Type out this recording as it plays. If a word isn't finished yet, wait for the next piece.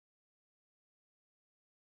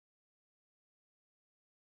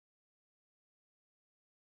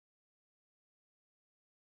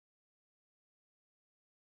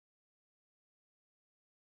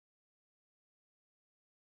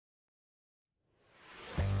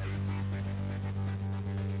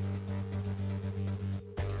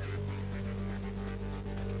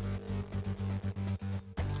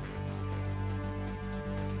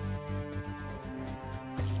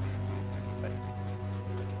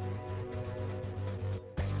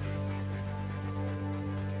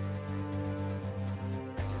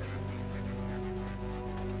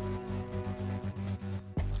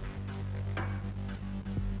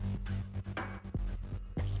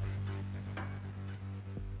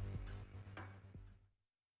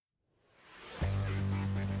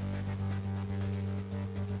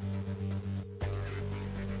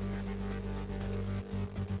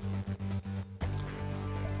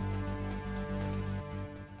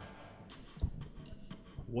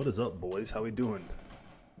What is up, boys? How we doing?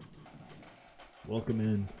 Welcome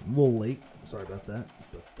in. I'm a little late. Sorry about that,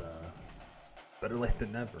 but better late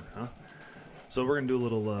than never, huh? So we're gonna do a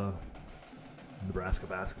little Nebraska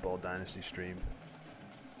Basketball Dynasty stream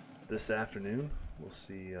this afternoon. We'll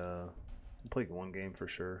see. We'll play one game for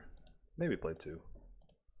sure. Maybe play two.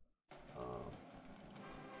 My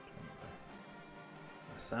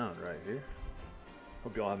sound right here.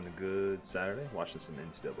 Hope y'all having a good Saturday. Watching some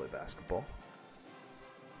NCAA basketball.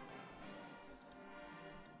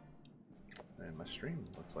 And my stream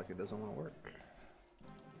looks like it doesn't want to work.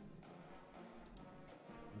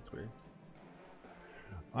 That's weird.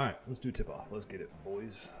 Alright, let's do tip off. Let's get it,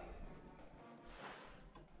 boys.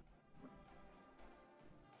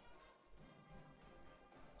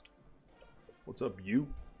 What's up, you?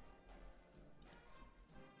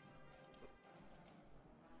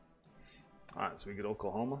 Alright, so we get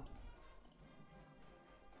Oklahoma.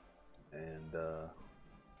 And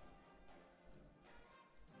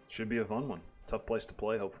should be a fun one. Tough place to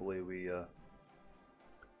play. Hopefully we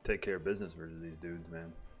take care of business versus these dudes,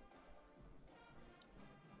 man.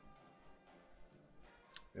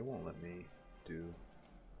 It won't let me do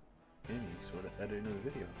any sort of editing of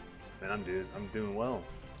the video. Man, I'm doing well.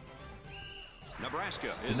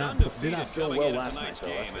 Nebraska is undefeated coming into tonight's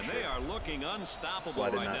game, and sure. They are looking unstoppable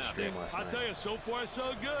right now. I'll tell you, so far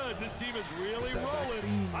so good. This team is really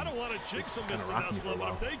rolling. I don't want to jinx them, Mr. Nestler,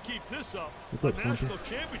 but if they keep this up, the national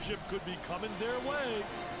championship could be coming their way.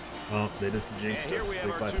 Well, they just jinxed us. Dick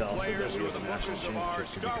Vitale said that we have a national championship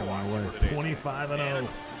could be coming our way. 25-0,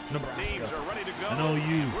 Nebraska. I know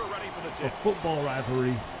you. A football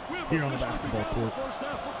rivalry here on the basketball court.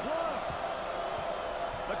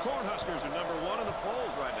 The Cornhuskers are number 1 in the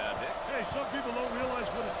polls right now, Dick. Hey, some people don't realize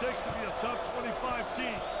what it takes to be a top 25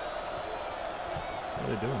 team. What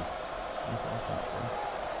are they doing? Nice offense, bro.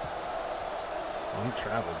 Oh, he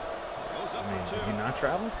traveled. I mean, did he not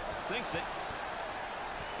travel? Sinks it.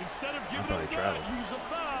 Instead of giving it a shot, use a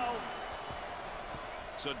foul.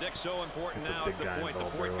 So Dick's so important now at the point. The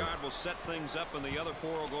point guard will set things up, and the other 4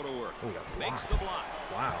 will go to work. Oh, got makes the block.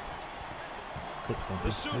 Wow.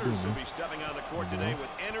 The Sooners will be stepping on the court today with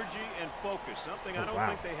energy and focus, something I don't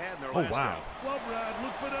think they had in their last game. Well, Brad,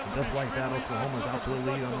 look for them. Just like that, Oklahoma's out to a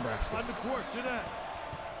lead on Nebraska. On the court today.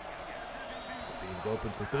 Beans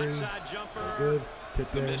open for 3. Outside jumper. Good.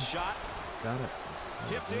 Tip in. Shot. Got it.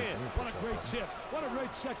 Tipped in. What a great tip. What a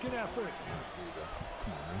great second effort.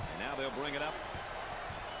 Come on, man. And now they'll bring it up.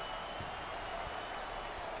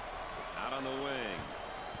 Out on the wing.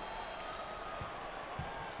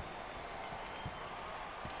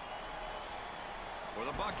 For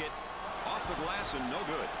the bucket, off the glass and no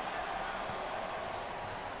good.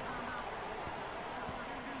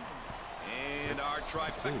 And our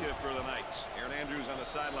trifecta for the night. Aaron Andrews on the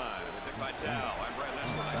sideline. And Dick Vitale. I'm Brad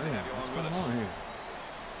Nessler. Nice to have you along with us.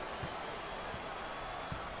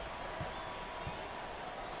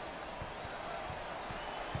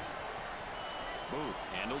 Booth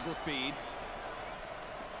handles the feed.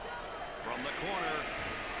 From the corner.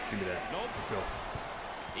 Give me that. Nope. Let's go.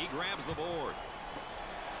 He grabs the board.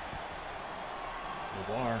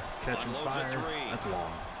 LeVar catching fire. That's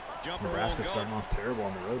long. Nebraska starting off terrible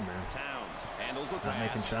on the road, man. Towns handles the Not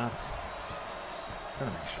making shots.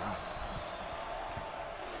 Trying to make shots.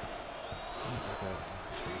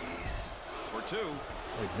 Jeez. For 2. Oh,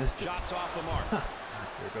 he missed it. Shots off the mark. There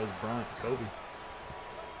goes Bryant. Kobe.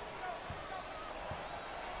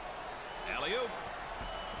 Alley-oop.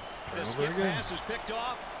 The skip pass is picked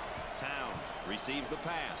off. Towns receives the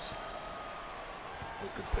pass.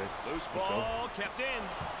 Good pick. Loose ball kept in.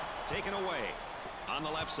 Taken away on the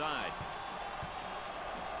left side.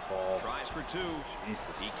 Fall. Tries for 2.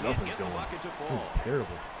 Jesus. He can't Nothing's get going. the bucket to fall. That was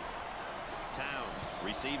terrible. Towns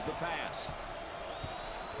receives the pass.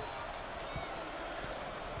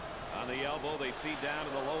 On the elbow, they feed down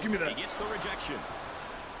to the low. Give me that. He gets the rejection.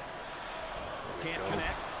 Can't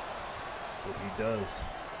connect. But he does.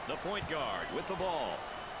 The point guard with the ball.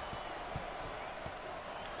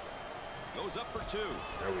 Goes up for 2.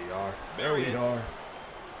 There we are. There we are.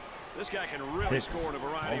 This guy can really score in a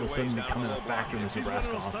variety all of a of sudden ways. becoming a factor in this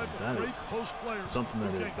Nebraska offense. That is something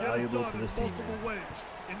that is valuable to this team.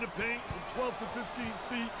 In the paint from 12 to 15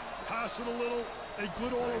 feet, passing a little, a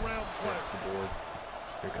good all-around play. That's the board.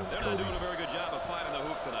 Here comes They're Kobe. not doing a very good job of finding the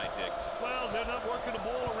hoop tonight, Dick. Well, they're not working the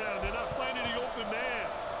ball around. They're not finding the open man.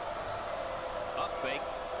 Up fake.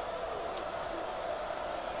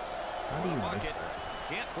 How do you miss that?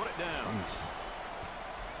 Can't put it down. Jeez.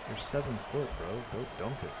 You're 7 foot, bro. Go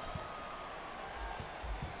dunk it.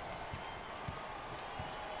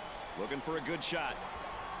 Looking for a good shot.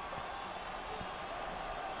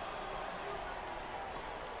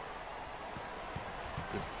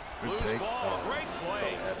 Loose take. ball, great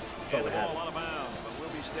play. Thought The we had ball it. out of bounds, but we'll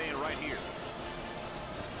be staying right here.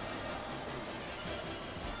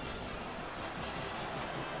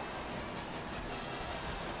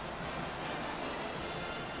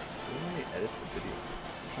 Let me edit the video.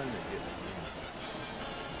 I'm trying to get it.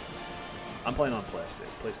 I'm playing on PlayStation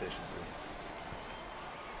 3.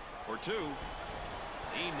 For two.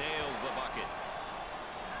 He nails the bucket.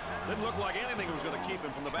 Didn't look like anything was going to keep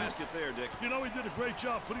him from the basket there, Dick. You know, he did a great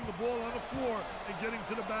job putting the ball on the floor and getting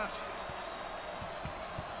to the basket.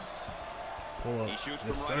 Pull up. He shoots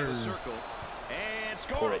Yes, from right of the sir. circle and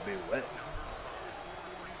Pull scored up, it. be wet.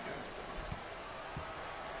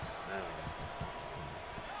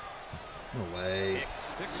 No way. Hicks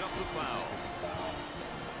picks up the foul.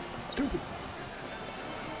 Stupid foul.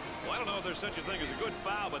 Well, I don't know if there's such a thing as a good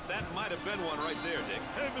foul, but that might have been one right there, Dick.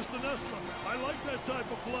 Hey, Mr. Nessler, I like that type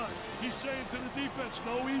of play. He's saying to the defense,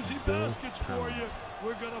 no easy Bill baskets for you. Towns.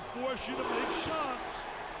 We're going to force you to make shots.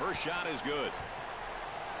 First shot is good.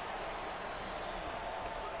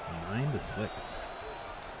 9-6.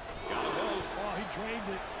 Got a move. Oh, he drained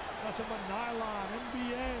it. Nothing but nylon,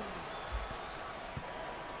 NBN.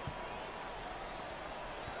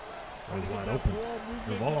 Wide open.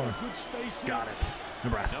 Navarre. Good spacing. Got it.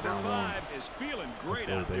 Nebraska Number down 1. 5 is feeling great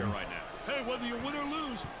go, out there baby. right now. Hey, whether you win or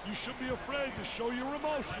lose, you should be afraid to show your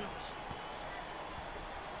emotions.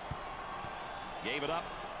 Gave it up.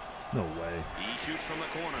 No way. He shoots from the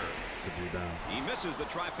corner. Good rebound. He misses the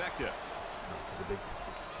trifecta. Not to the big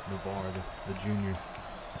Navarre, the junior.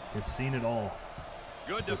 Has seen it all.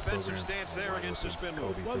 Good This defensive program. stance there against the spin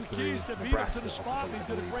move. Kobe Well, for the key is 3. to beat him to Nebraska the spot, and he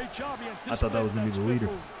did a lead. great job. He I thought that was going to be the leader.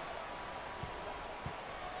 move.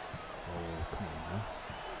 Oh, come on, man.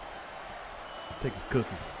 Take his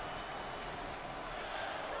cookies.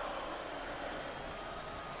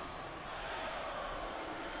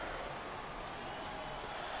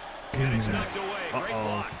 Get And him it's there. knocked away. Great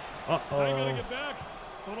block. How you going Uh-oh. to get back?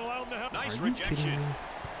 Don't allow him to have. Nice Are you rejection. kidding me?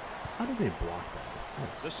 How did they block that?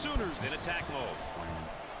 That's The Sooners in attack mode. slam.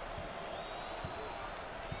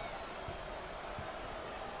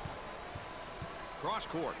 Cross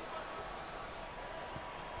court.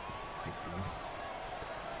 Big deal.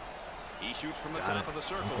 He shoots from the Got top it. of the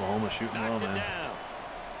circle. Oklahoma shooting well, Knocked it man. down.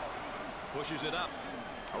 Pushes it up.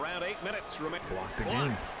 Around 8 minutes remaining. Blocked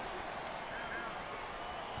again.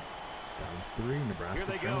 Down 3. Nebraska Here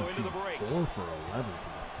they trying go to into the shoot break. 4 for 11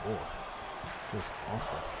 from the floor. Just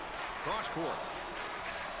awful. Cross court.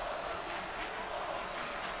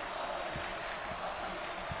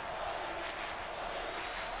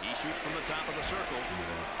 He shoots from the top of the circle.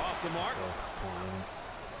 Yeah. Off the mark. Reynolds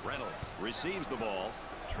Reynolds receives the ball.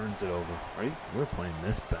 turns it over. Right? We're playing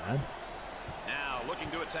this bad. Now looking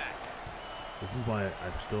to attack. This is why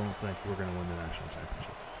I still don't think we're going to win the national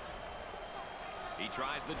championship. He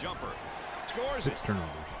tries the jumper. Scores 6 it.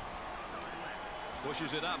 turnovers.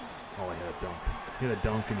 Pushes it up. Oh, he had a dunk. He had a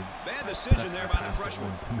dunk and he Bad decision there by the passed it freshman.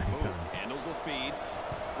 one too many Move. times. Handles the feed.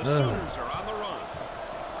 The Ugh. Sooners are on the run.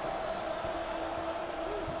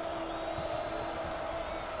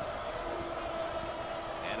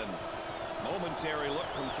 And a momentary look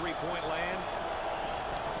from three-point land.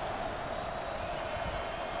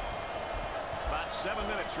 About 7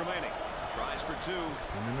 minutes remaining. Tries for 2.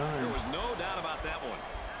 16-9. There was no doubt about that one.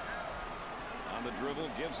 On the dribble,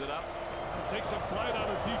 gives it up. Takes a pride out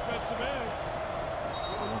of defensive end.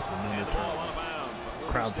 Almost And another the ball turnover. out of bounds. But we'll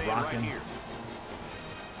be Crowd's staying rocking. Right here.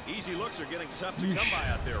 Easy looks are getting tough to Yeesh. come by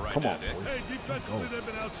out there right Come now, on, Dick. boys. Hey, defensively, Let's go. they've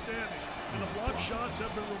been outstanding. And the block shots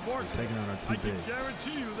have been remarkable. taking out our two I can bigs.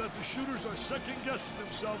 guarantee you that the shooters are second-guessing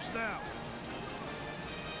themselves now.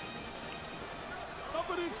 Up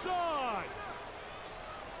and inside.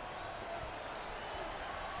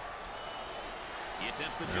 He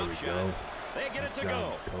attempts the There jump we shot. go. They get Nice it to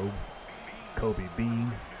job, go. Kobe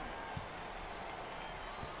Bean.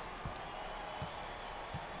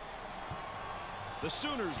 The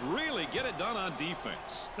Sooners really get it done on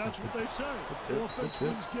defense. That's what they say. That's it. Offense That's it.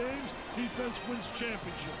 wins games, defense wins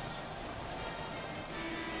championships.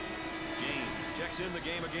 James checks in the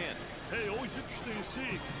game again. Hey, always interesting to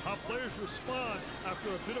see how players respond after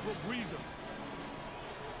a bit of a breather.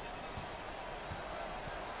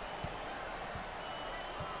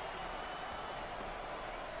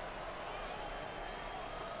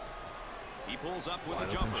 He pulls up with Wide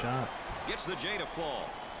a open jumper. shot. Gets the J to fall.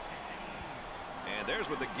 And there's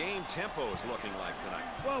what the game tempo is looking like tonight.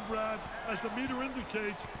 Well, Brad, as the meter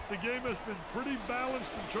indicates, the game has been pretty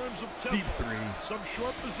balanced in terms of tempo. Deep 3. Some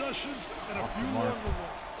short possessions and a Off few the mark. longer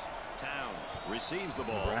ones. Towns receives the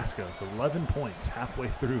ball. Nebraska with 11 points halfway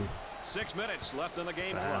through. 6 minutes left on the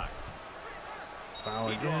game Bad. clock. Foul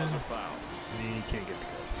He again. draws a foul. And he can't get to go.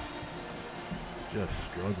 Just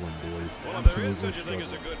struggling, boys. Well, if there is Absolutely such a thing struggling.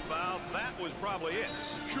 as a good foul, that was probably it.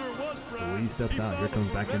 Sure was, Brad. So when he steps out, here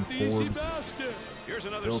comes back in Forbes. Here's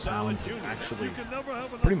another Bill solid Towns has junior. actually You can never have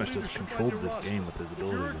enough pretty much just leadership on controlled your this roster. game with his If you're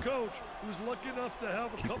ability a to coach who's lucky enough to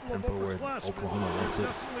have a keep the couple tempo of where upperclassmen, Oklahoma you're wants it.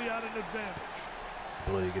 definitely at an advantage.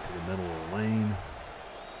 ability to get to the middle of the lane.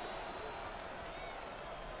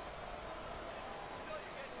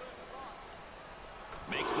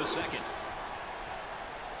 Makes the second.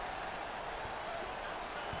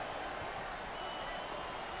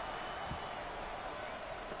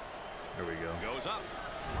 There we go. Goes up.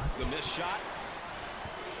 The missed shot.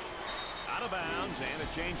 Out of bounds and a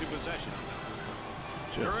change of possession.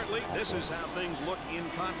 Currently, this is how things look in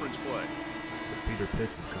conference play. So Peter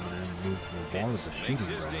Pitts is coming in and moves the ball to the shooting Makes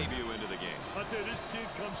his ground. debut into the game. I tell you, this kid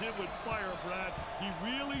comes in with fire, Brad. He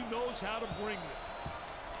really knows how to bring it.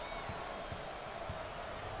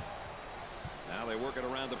 Now they work it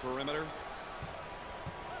around the perimeter.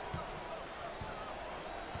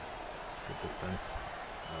 Good defense.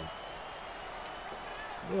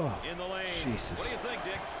 Oh, In the lane. Jesus. What do you think,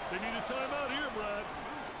 Dick? They need a timeout here, Brad.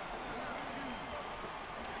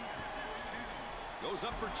 Goes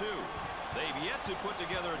up for two. They've yet to put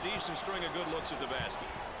together a decent string of good looks at the basket.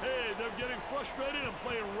 Hey, they're getting frustrated and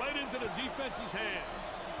playing right into the defense's hands.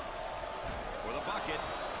 For the bucket.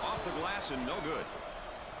 Off the glass and no good.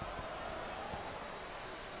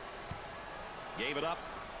 Gave it up.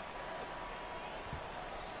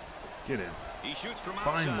 Get in. He shoots from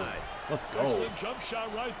Finally. outside. Let's go. Excellent jump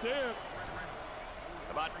shot right there.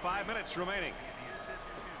 About 5 minutes remaining.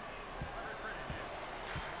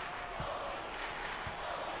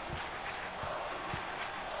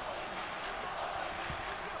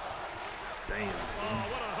 Damn, son.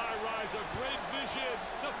 Oh, what a high riser. Great vision.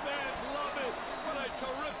 The fans love it. What a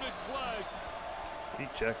terrific play.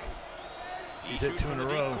 Heat check. He He's hit shoots two in from a the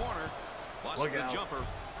deep row. corner. Busts Look the out. jumper.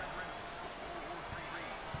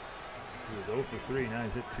 He was 0 for 3. Now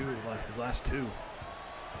he's hit 2 of his last 2.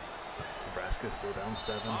 Nebraska still down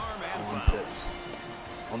 7. Arm and On foul. Pitts.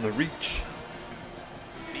 On the reach.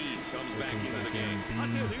 Bean comes back Looking into the back game. in.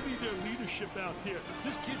 I tell you, they need their leadership out there.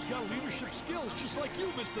 This kid's got leadership skills just like you,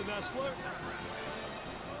 Mr. Nessler.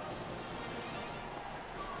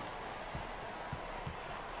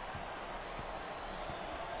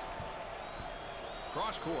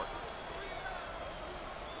 Cross court.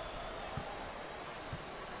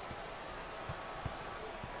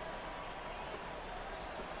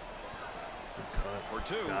 Good cut. For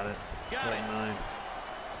two. Got it. Got it. 9.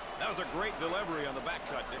 That was a great delivery on the back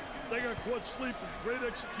cut, Dick. They got caught sleeping. Great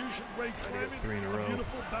execution, great Trying to timing. get 3 in a row.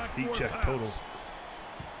 Beautiful backboard Heat check pass. total.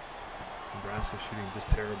 Nebraska shooting just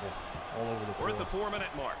terrible. All over the floor. We're at the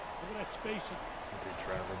 4-minute mark. Look at that spacing. They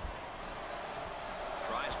traveled.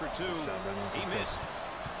 Tries for two. Nice job, Reynolds. He Let's go. missed.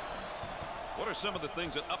 What are some of the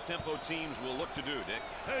things that up-tempo teams will look to do, Dick?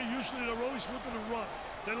 Hey, usually they're always looking to run.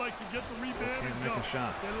 They like to get the Still rebound can't and make go. a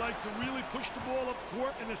shot. They like to really push the ball up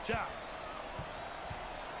court and attack.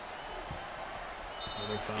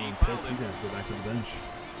 Another foul on fouled Pitts. him. He's going to have to go back to the bench.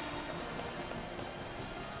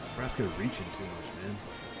 Nebraska reaching too much, man.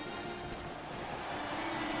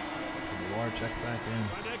 So Millar checks back in.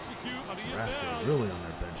 Trying to execute on the Nebraska inbound. really on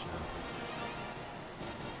their bench now.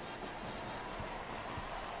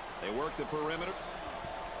 They work the perimeter.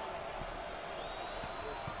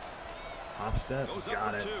 Hop step. Goes up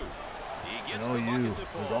Got for it. two. He gets And the OU bucket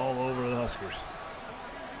to was fall. all over the Huskers.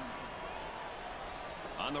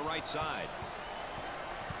 On the right side.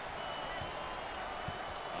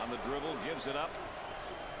 On the dribble, gives it up.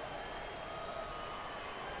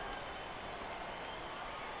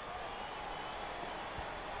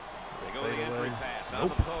 They go to the Fade entry away. pass. Out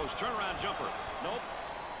Nope. the post. Turnaround jumper. Nope.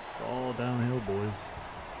 It's all downhill, boys.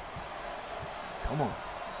 Come on.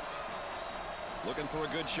 Looking for a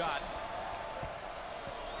good shot.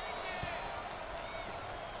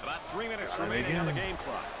 About 3 minutes Got it remaining on the again. game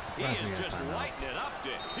clock. He Nebraska is got just timeout. lighting it up,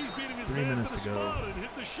 Dick. He's beating his 3 man minutes to the to go. spot and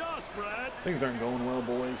hit the shots, Brad. Things aren't going well,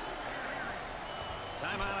 boys.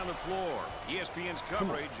 Timeout on the floor. ESPN's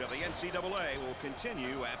coverage of the NCAA will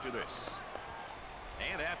continue after this.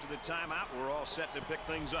 And after the timeout, we're all set to pick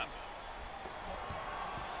things up.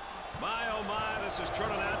 My, oh my, this is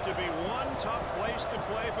turning out to be one tough place to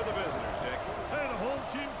play for the visitors, Dick. Hey, the home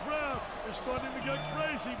team crowd is starting to get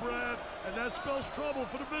crazy, Brad, and that spells trouble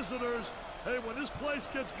for the visitors. Hey, when this place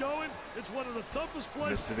gets going, it's one of the toughest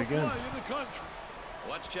places to play in the country.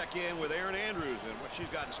 Let's check in with Erin Andrews and what she's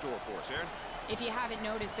got in store for us, Erin. If you haven't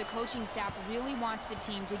noticed, the coaching staff really wants the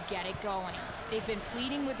team to get it going. They've been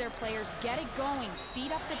pleading with their players, get it going,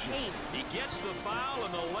 speed up the pace. He gets the foul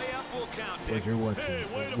and the layup will count. Like you're watching,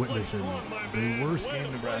 witnessing the worst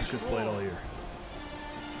game Nebraska's played all year.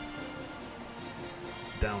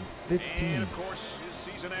 Down 15. And of course,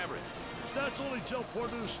 his season average. Stats only tell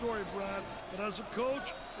part of the story, Brad. But as a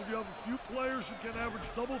coach, if you have a few players who can average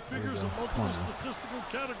double figures in multiple statistical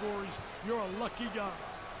categories, you're a lucky guy.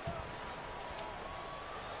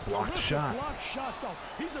 Blocked shot. Blocked shot,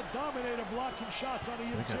 though. He's a dominator blocking shots on the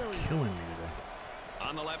interior. That guy's killing me today.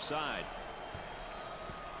 On the left side.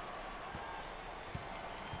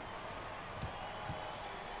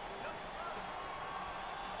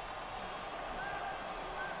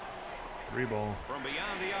 Three ball. From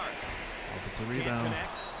beyond the arc. Offensive rebound.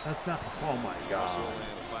 That's not. Oh my God.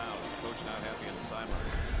 Coach not happy on the sideline.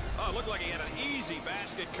 Oh, it looked like he had an easy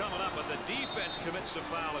basket coming up, but the defense commits a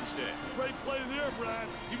foul instead. Great play there, Brad.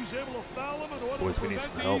 He was able to foul him in order Boys, to we need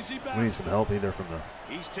some prevent the help. easy We basket. need some help either from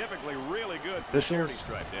the He's typically really good officials.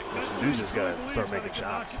 stripe, Dick. Some dudes just got to start making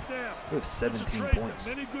shots. We have 17 points.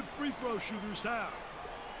 Many good free throw shooters have.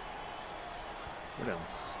 We're down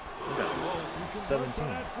 17. On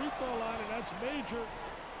that free throw line, and that's major.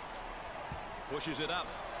 Pushes it up.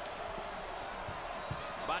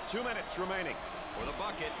 About 2 minutes remaining for the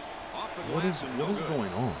bucket. Off the glass. What is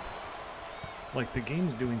going on? Like the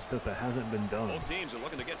game's doing stuff that hasn't been done Both teams are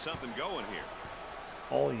looking to get something going here.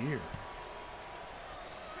 all year.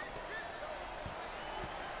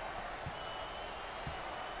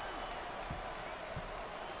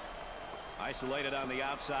 Isolated on the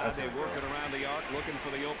outside. They work it around the arc, looking for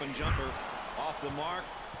the open jumper. Off the mark.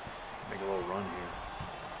 Make a little run here.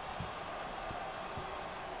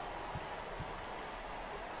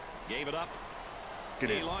 Gave it up. Get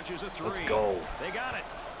He in. launches a three. Let's go. They got it.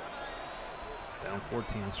 Down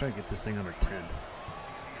 14. Let's try to get this thing under 10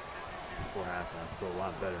 before half. I feel a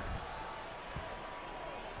lot better.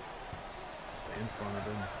 Stay in front of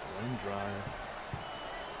him. Let him drive.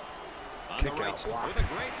 On Kick the right out block. with a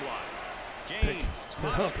great block. James Picks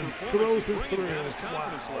it up and throws it through. Wow.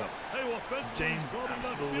 Hey, well, offensively, James he's probably not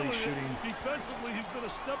absolutely feeling it. shooting. Defensively, he's been a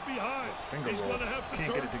step behind. Finger He's roll. going to have to Can't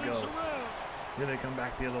turn get it to things go. around. Here they come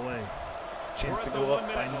back the other way. Chance to We're at go the up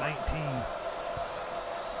by 1 minute mark. 19.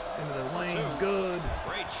 Into the lane. Two. Good.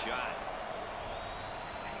 Great shot.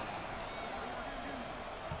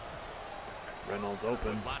 Reynolds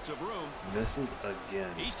open. With lots of room. Misses again.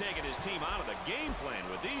 He's taking his team out of the game plan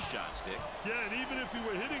with these shots, Dick. Yeah, and even if he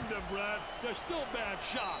were hitting them, Brad, they're still bad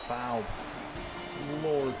shots. Fouled.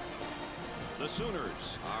 Lord. The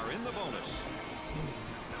Sooners are in the bonus.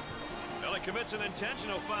 Well, he commits an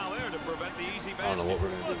intentional foul there to prevent the easy basket. I don't know what we're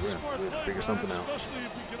going Well, to it's do. a smart We're going to play, figure Brad, something out. especially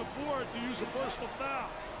if he can afford to use a personal foul.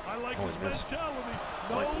 I like Oh, his he missed. mentality. I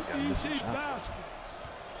like this guy No missing easy shots. basket.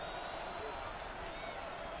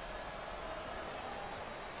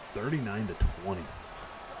 39-20.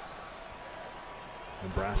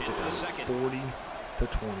 Nebraska's Into the on second. 40-20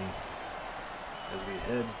 as we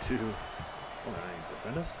head to. Oh, they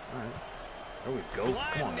defend us. All right, there we go. Come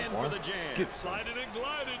on, Gliding in Lamar. for the jam. Get some. Sliding and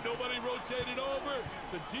gliding. Nobody rotated over.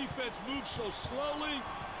 The defense moves so slowly.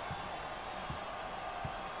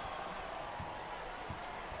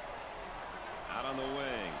 Out on the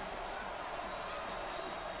wing.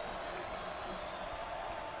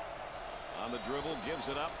 On the dribble, gives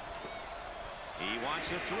it up. He wants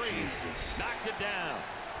a three. Jesus. Knocked it down.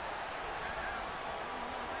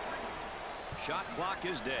 Shot clock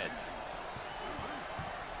is dead.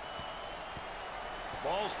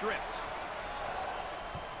 Ball stripped.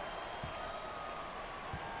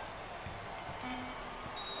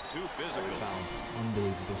 Too physical. Foul.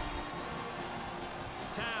 Unbelievable.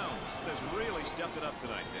 Towns has really stepped it up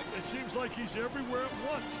tonight, Dick. It seems like he's everywhere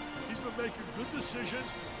at once. He's been making good decisions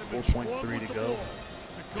and been 4.3 strong with to the go. ball.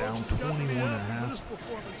 The coach Down has got to be 21 and a happy half. with this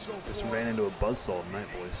performance so This far. ran into a buzzsaw tonight,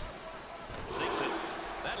 boys. Sinks it.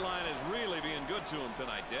 That line is really being good to him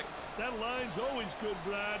tonight, Dick. That line's always good,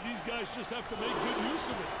 Brad. These guys just have to make good use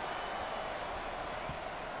of it.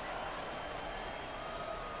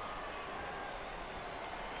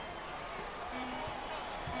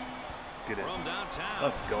 Get it. From downtown.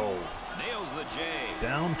 Let's go. Nails the J.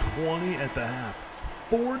 Down 20 at the half.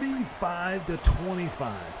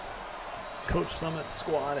 45-25. Coach Summit's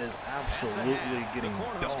squad is absolutely getting The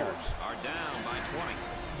dogged. Cornhuskers are down by 20.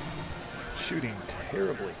 Shooting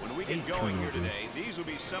terribly. When we get 8 going here turnovers. today, these will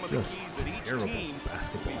be some of the Just keys that each terrible team will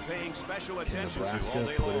basketball. be paying special Can attention to Nebraska all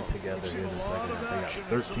day put long. it together We've here in seen the a second lot of half? They got action and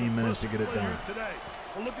 13 some minutes to impressive get it play done. here today.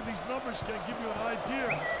 A look at these numbers can give you an idea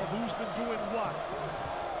of who's been doing what.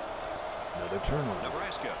 Another turnover.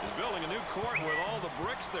 Nebraska is building a new court with all the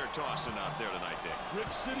bricks they're tossing out there tonight, Dick. Brick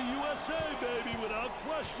City, USA, baby, without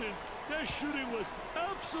question. Their shooting was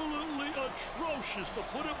absolutely atrocious, to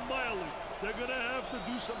put it mildly. They're going to have to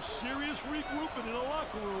do some serious regrouping in the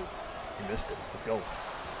locker room. He missed it. Let's go.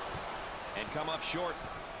 And come up short.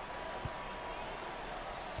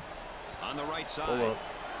 On the right side. Pull up.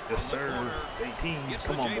 Yes, sir. It's 18.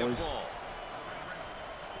 Come on, boys.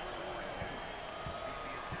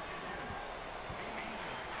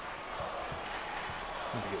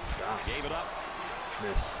 Need to get stops. Gave it up.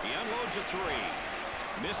 Miss. He unloads a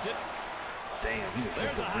three. Missed it. Damn, he didn't There's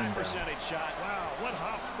take a the high rebound. percentage shot. Wow, what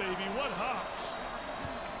hops, baby, what hops.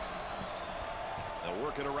 They'll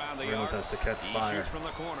work it around the Reynolds arc. has to catch He fire. shoots from the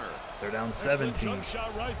corner. They're down Excellent 17. jump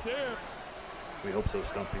shot right there. We hope so,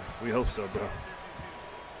 Stumpy. We hope so, bro.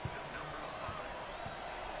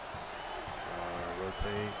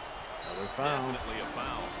 Rotate. Another foul. Definitely a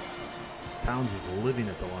foul. Towns is living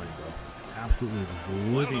at the line, bro. Absolutely just I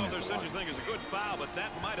don't living know if at there's the such a line. thing as a good foul, but that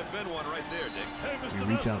might have been one right there, Dick. Hey, Mr. You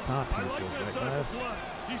reach Nessa, out top, he I just like goes that right type of past. play.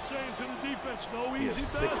 He's saying to the defense, no He has easy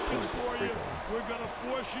 6 baskets points at for free you. throw. We're going to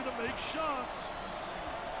force you to make shots.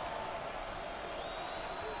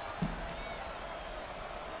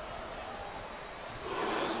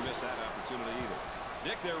 Doesn't miss that opportunity either.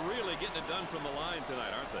 Dick, they're really getting it done from the line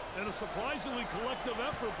tonight, aren't they? And a surprisingly collective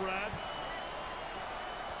effort, Brad.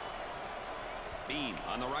 Bean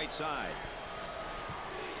on the right side.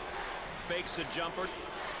 Fakes a jumper.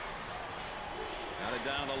 Got it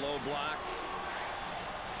down the low block.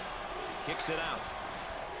 Kicks it out.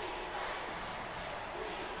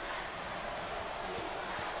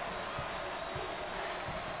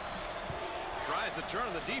 Tries to turn,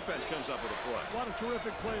 and the defense comes up with a play. What a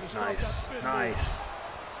terrific play to stop that Nice. spin. Nice.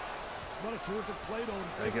 What a terrific play, though.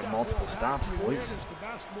 Gotta get multiple stops, boys. The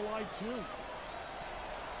basketball IQ.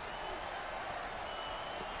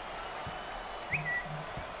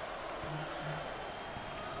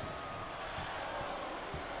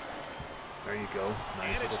 There you go.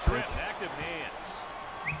 Nice And little it's pick. stripped. Active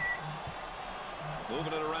hands.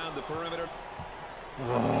 Moving it around the perimeter.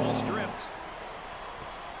 Ball stripped.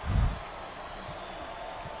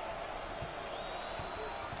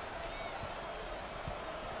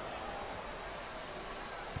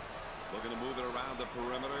 Looking to move it around the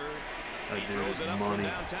perimeter. That He dude throws is it up money.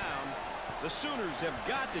 from downtown. The Sooners have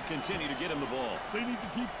got to continue to get him the ball. They need to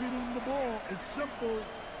keep feeding him the ball. It's simple.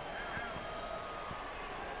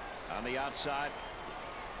 On the outside.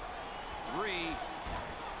 Three.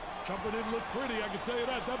 Jumper didn't look pretty, I can tell you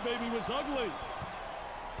that. That baby was ugly.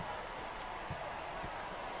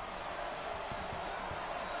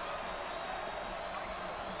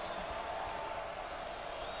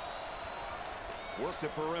 Work the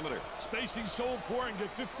perimeter. Spacing so important. Get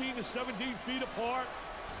 15 to 17 feet apart.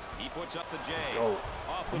 He puts up the J. Let's go.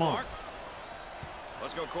 Off the Come on. mark.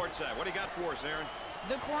 Let's go courtside. What do you got for us, Aaron?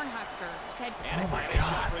 The Cornhuskers had And Oh my advantage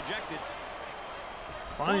shot God. rejected.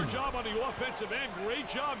 Fine. Good job on the offensive end. Great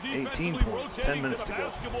job 18 defensively points, 10 rotating minutes to the to go.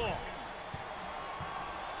 basketball.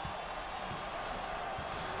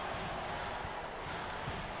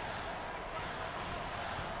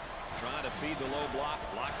 Trying to feed the low block.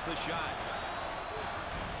 Blocks the shot.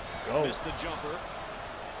 Let's go. Missed the jumper.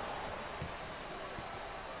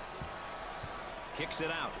 Kicks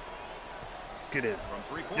it out. Get in. From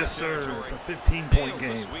three-point Yes, sir. territory. It's a 15-point Nails a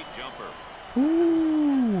game. sweet jumper.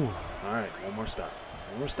 Ooh. All right, one more stop.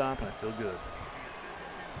 One more stop, and I feel good.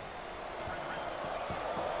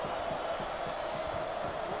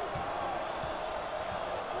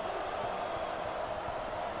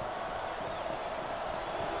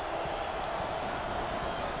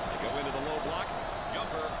 They go into the low block.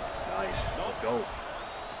 Jumper. Nice. Let's go.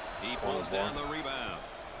 He Come on, pulls down boy. the rebound.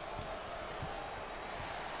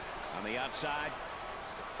 On the outside.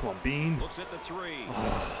 Come on, Bean. Looks at the three.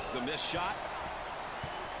 The missed shot.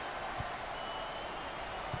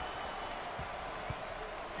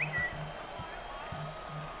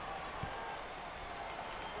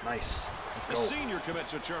 Nice. Let's The go. senior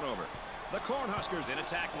commits a turnover. The Cornhuskers in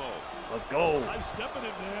attack mode. Let's go. Nice stepping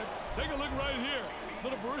it, man. Take a look right here.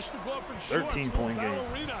 Little Barishnikov in shorts. 13-point game.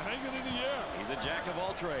 Ballerina hanging in the air. He's a jack of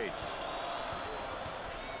all trades.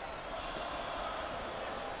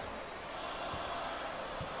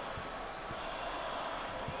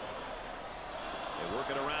 They work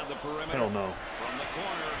it around the perimeter. Hell no. From the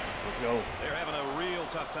corner. Let's go. They're having a real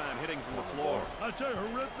tough time hitting from the floor. I tell you,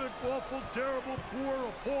 horrific, awful, terrible, poor,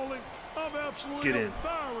 appalling. I'm absolutely Get in.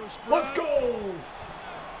 embarrassed, Brad. Let's go.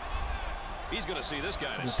 He's going to see this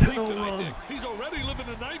guy in his 10-0 sleep tonight, run. Dick. He's already living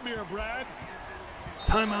a nightmare, Brad.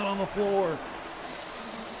 Timeout on the floor.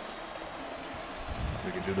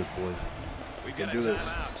 We can do this, boys. We've can got do a this.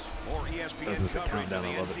 timeout. More Start ESPN with the coverage of countdown. the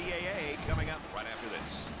I love it. NCAA coming up right after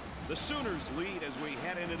this. The Sooners lead as we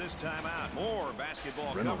head into this timeout. More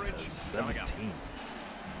basketball Reynolds coverage has coming up. 17.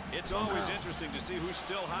 It's always interesting to see who's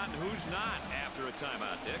still hot and who's not after a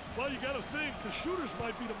timeout, Dick. Well, you got to think the shooters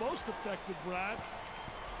might be the most effective, Brad.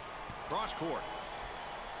 Cross court.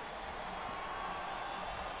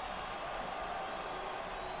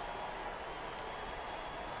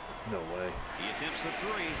 No way. He attempts the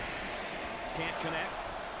three. Can't connect.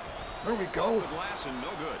 There we go. The glass and no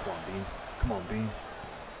good. Come on, Bean. Come on, Bean.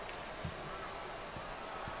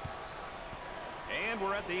 And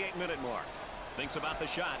we're at the 8-minute mark. Thinks about the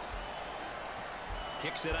shot.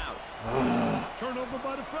 Kicks it out. Turnover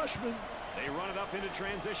by the freshman. They run it up into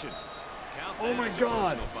transition. Count Oh that my as a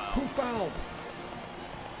God. personal foul. Who fouled?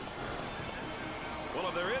 Well,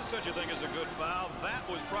 if there is such a thing as a good foul, that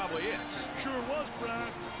was probably it. Sure was, Brad.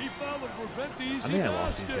 He fouled to prevent the easy I think I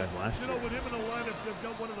lost these basket. guys last You know, year. with him in the lineup, they've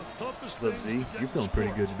got one of the toughest What's up, things Z? to get You're in feeling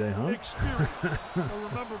pretty good sports. today, huh? Experience. Now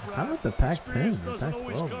remember, Brad, How about the Pac-10 experience and doesn't Pac-12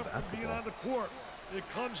 always in come from being basketball? on the court. It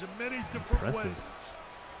comes in many different Impressive. ways.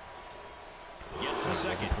 Gets the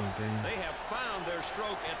second. 11-point game. They have found their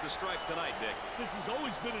stroke at the stripe tonight, Dick. This has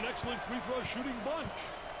always been an excellent free throw shooting bunch.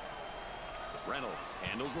 Reynolds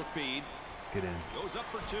handles the feed. Get in. Goes up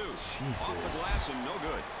for two. Jesus. Off the glass and no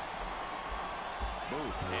good.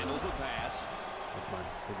 Booth handles the pass. That's mine.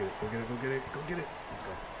 Go get it. Go get it. Go get it. Go get it. Let's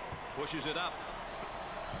go. Pushes it up.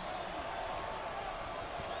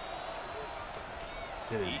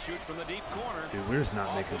 Get He it. shoots from the deep corner. Dude, we're just not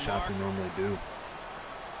Off making the shots we mark. normally do.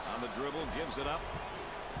 On the dribble, gives it up.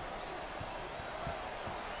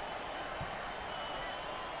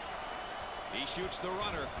 He shoots the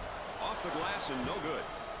runner. Off the glass and no good.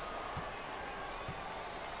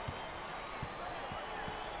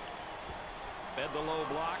 Fed the low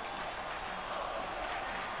block.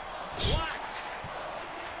 Blocked.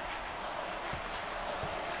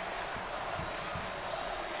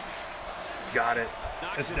 Got it.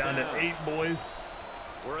 Knocks It's it down to down. 8, boys.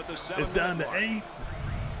 We're at the 7-minute It's down to mark. 8.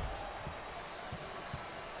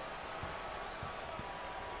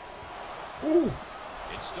 Ooh.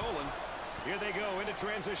 It's stolen. Here they go into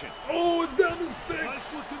transition. Oh, it's down to Nice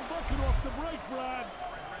 6. looking bucket off the break, Brad.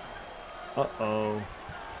 Uh-oh.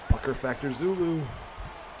 Pucker factor Zulu.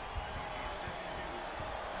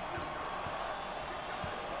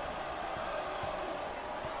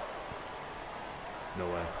 No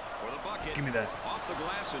way. For the bucket. Give me that. Off the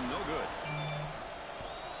glass and no good.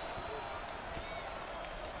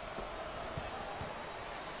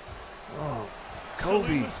 Oh, Silly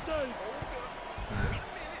Kobe. mistake.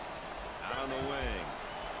 Out on the wing.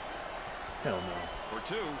 Hell no. For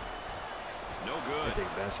two. No I good.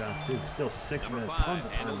 take bad shots too. Still 6 Number minutes. 5 Tons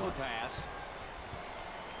of time handles the left. pass.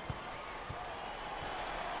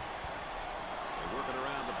 They're working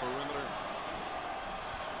around the perimeter.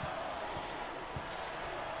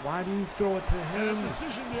 Why do you throw it to And him? a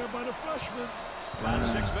decision there by the freshman. About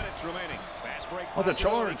 6 minutes remaining. Fast break. Oh, it's a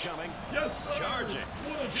possibility charge. Coming. Yes, sir. Charging.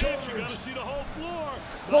 What a Charge. charge. You got to see the whole floor.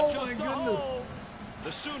 Oh, Not my just the goodness. hole.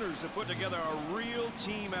 The Sooners have put together a real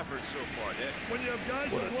team effort so far, Dick. When you have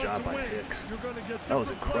guys What that a want job to by win, Hicks. you're going to get That was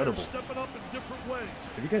different incredible. players stepping up in different ways.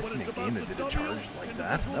 Have you guys When seen it's a about game the that did a W, charge like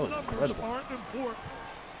that? individual That was numbers incredible. aren't important.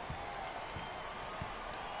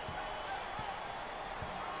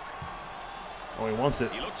 Oh, he wants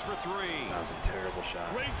it. He looks for three. That was a terrible shot.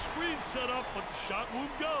 Great screen set up, but the shot won't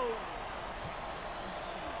go.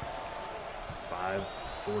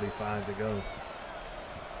 5:45 to go.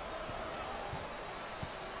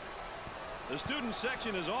 The student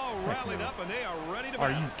section is all rallied no. up and they are ready to Are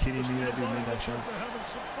battle. you kidding me? That dude made that shot. They're having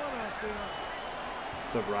some fun out there.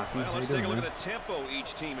 What's up, Rocky? Well, How you let's take a doing, look man? at the tempo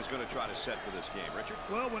each team is going to try to set for this game, Richard.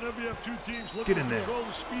 Well, whenever you have two teams Get looking in to there. control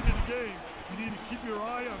the speed of the game, you need to keep your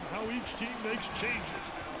eye on how each team makes changes.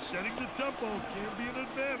 Setting the tempo can be an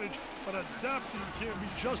advantage, but adapting can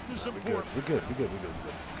be just as We're good. important. We're good. We're good. We're good.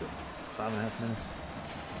 We're good. 5.5 minutes.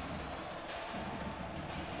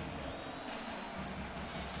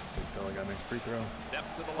 Big fella got to make a free throw. Step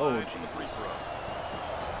to the Oh, line for the free Jesus. throw.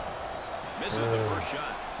 Misses the first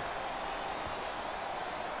shot.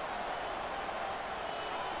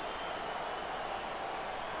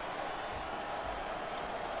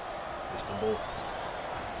 Missed them both.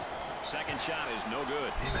 Second shot is no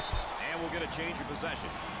good. Damn it. And we'll get a change of possession.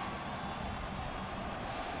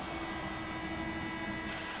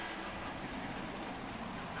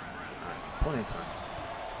 All right, plenty of time.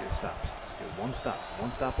 Let's get stops. Let's get one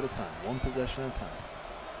stop at a time, one possession at a time.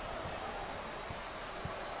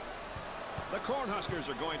 The Cornhuskers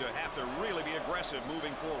are going to have to really be aggressive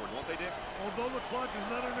moving forward, won't they, Dick? Although the clock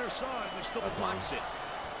is not on their side, they still That's mine. Blocks it.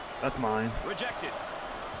 That's mine. Rejected.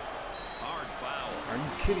 Hard foul. Are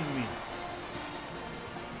you kidding me?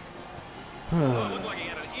 Well, it looked like he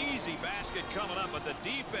had an easy basket coming up, but the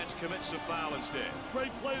defense commits a foul instead.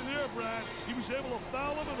 Great play there, Brad. He was able to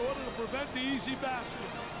foul him in order to prevent the easy basket.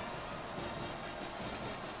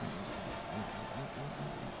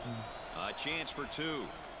 A chance for two.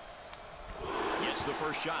 Gets the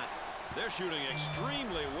first shot. They're shooting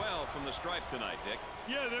extremely well from the stripe tonight, Dick.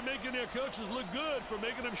 Yeah, they're making their coaches look good for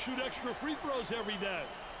making them shoot extra free throws every day.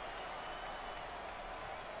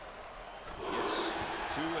 Yes,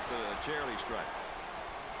 two at the charity stripe.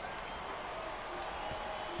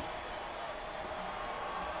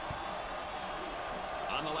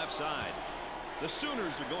 On the left side, the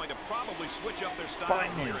Sooners are going to probably switch up their style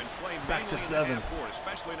here and play back to 7, in the half court,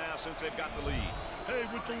 especially now since they've got the lead. Hey,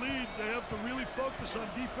 with the lead, they have to really focus on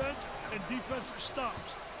defense and defensive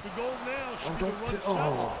stops. The goal now should be to run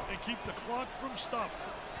sets and keep the clock from stopping.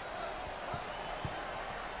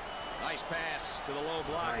 Nice pass to the low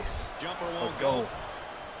block. Nice. Jumper won't Let's go.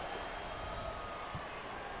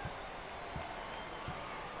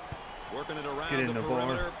 Working it around Get in, the Navarre.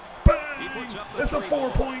 perimeter. He puts up the It's a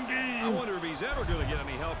 4-point I game. wonder if he's ever going to get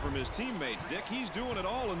any help from his teammates, Dick. He's doing it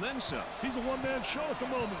all and then some. He's a one-man show at the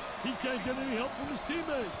moment. He can't get any help from his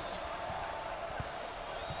teammates.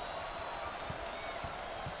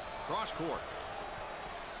 Cross court.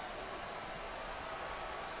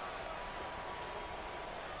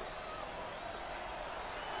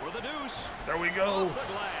 For the deuce. There we go. Off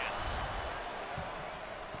the glass.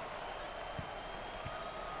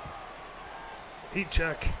 Heat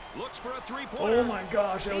check. Looks for a three-pointer. Oh my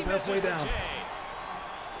gosh, that was halfway down.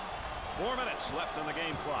 4 minutes left on the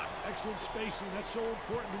game clock. Excellent spacing. That's so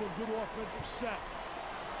important to a good offensive set.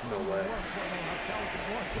 No way.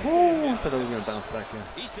 Oh, I thought I was going to bounce back in.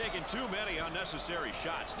 He's taking too many unnecessary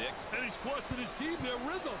shots, Dick. and he's costing his team their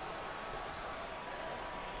rhythm.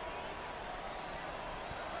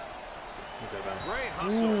 Is that bounce? Great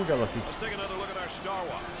hustle. Ooh, got lucky. Let's take another look at our star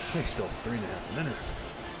watch. He's still 3.5 minutes.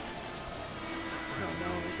 No, they're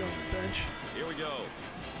going to the bench. Here we go.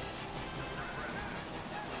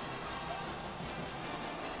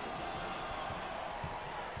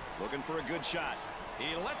 Looking for a good shot.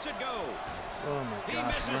 He lets it go. Oh my He gosh,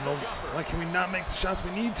 misses the Reynolds. jumper. Why can we not make the shots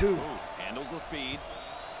we need to? Ooh, handles the feed.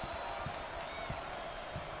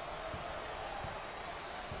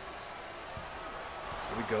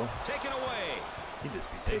 Here we go. Taken away. He just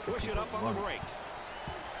be They taking push it people up on the money. break.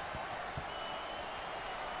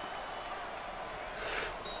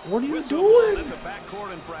 What are you Whistle blown. doing? That's a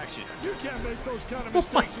backcourt infraction. You can't make those kind of Oh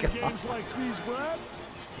my mistakes in God. games like these, Brad.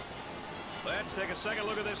 Let's take a second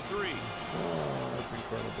look at this three. Oh, that's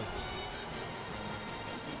incredible.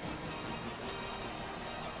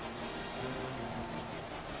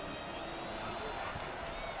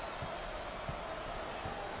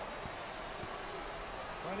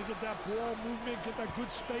 Trying to get that ball movement, get that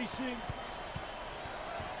good spacing.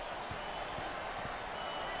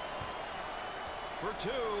 For two.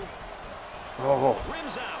 Oh,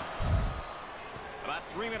 Rims out. About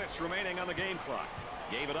 3 minutes remaining on the game clock.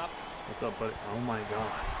 Gave it up. what's up, buddy? Oh my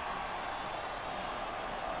God.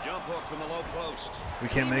 Jump hook from the low post. We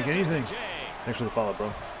can't He make misses the anything. J. Thanks for the follow,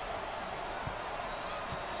 bro.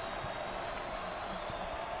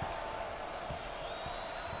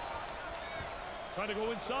 Trying to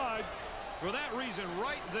go inside. For that reason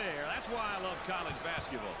right there, that's why I love college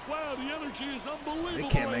basketball. Wow, the energy is unbelievable. They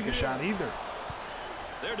can't right make a here. shot either.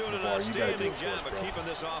 They're doing an Navarre, you gotta do outstanding it for us, job of bro. keeping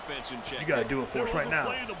this offense in check. You got to do it for us They're right now.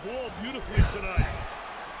 overplaying the ball beautifully tonight.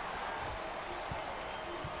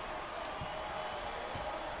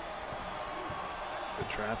 Good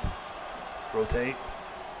trap. Rotate.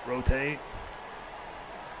 Rotate.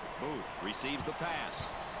 Booth receives the pass.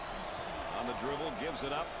 On the dribble, gives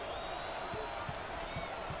it up.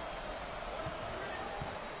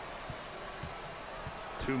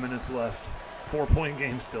 Two minutes left. 4-point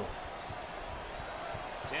game still.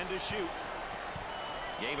 10 to shoot.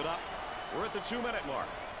 Gave it up. We're at the 2-minute mark.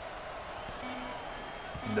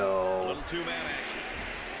 A No. little two-man action.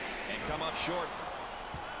 And come up short.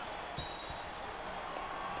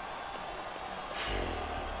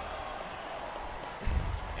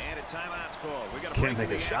 And a timeout's called. We got Can't make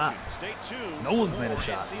a shot. Stay tuned. No one's for made a more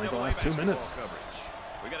shot in like the NCAA last 2 basketball minutes. coverage.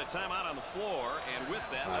 We got a timeout on the floor, and with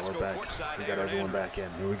that, All right, let's we're go back. courtside. We got Aaron everyone Andrews. back in.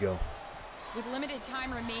 Here we go. With limited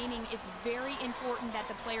time remaining, it's very important that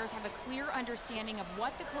the players have a clear understanding of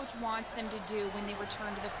what the coach wants them to do when they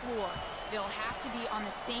return to the floor. They'll have to be on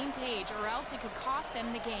the same page, or else it could cost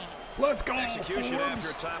them the game. Let's go, Execution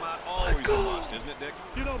Forbes. after a timeout, always a must, isn't it, Dick?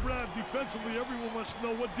 You know, Brad, defensively, everyone wants to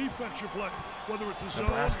know what defense you're playing. Whether it's a zone,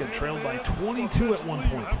 Nebraska man, trailed by man, 22 at one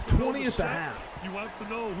offensively, you point. have to know 20 the at the set. half. You have to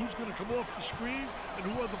know who's going to come off the screen and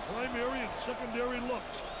who are the primary and secondary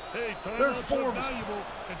looks. Hey, there's timeouts are Forbes. valuable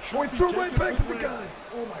and should Boy, be threw right taken back to for the granted. guy.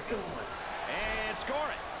 Oh my God. And score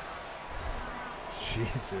it.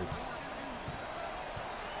 Jesus.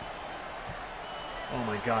 Oh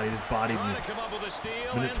my God, he just bodied Trying me. to come up with a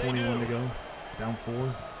steal, Minute and they 21 do. to go. Down 4. All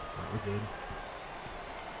right, we're good.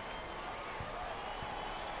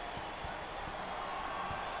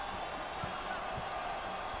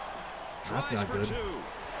 That's Tries not for good. 2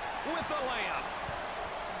 with the layup.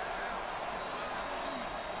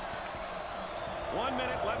 1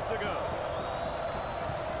 minute left to go.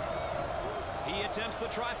 He attempts the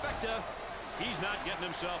trifecta. He's not getting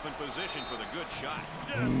himself in position for the good shot.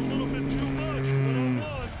 Yeah, it's a little bit too much.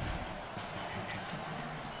 1-on-1.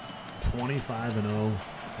 25-0.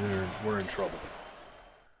 We're in trouble.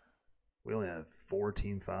 We only have 4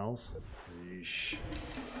 team fouls. Yeesh.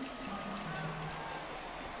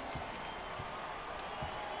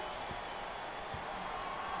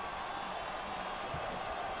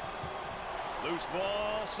 Loose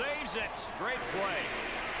ball, saves it. Great play.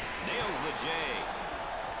 Nails the J.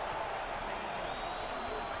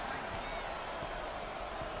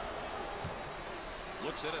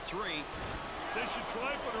 Looks at a 3. They should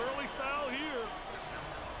try for an early foul here.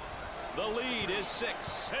 The lead is 6.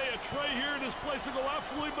 Hey, a tray here and this place will go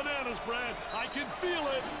absolutely bananas, Brad. I can feel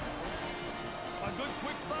it. A good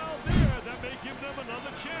quick foul there. That may give them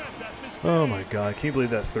another chance at this game. Oh my God, can you believe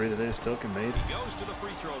that 3 that they just took and made? He goes to the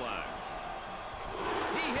free throw line.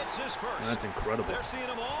 He hits his first. That's incredible. They're seeing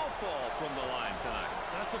them all fall from the line tonight.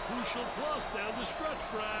 That's a crucial plus down the stretch,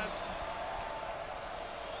 Brad.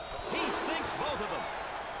 He sinks both of them.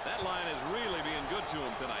 That line is really being good to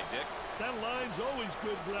him tonight, Dick. That line's always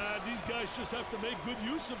good, Brad. These guys just have to make good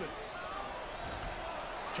use of it.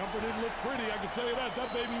 Jumper didn't look pretty, I can tell you that. That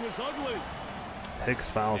baby was ugly.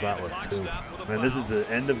 Hicks fouls And out the with clock 2. stopped with a Man, this foul. is the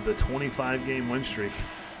end of the 25-game win streak.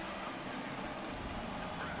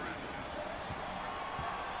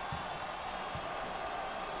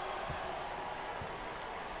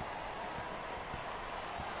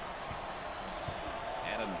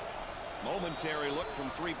 And a momentary look from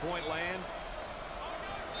three-point land.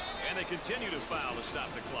 And they continue to foul to stop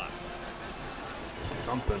the clock.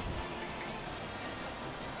 Something.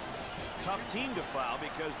 Tough team to foul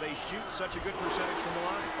because they shoot such a good percentage from the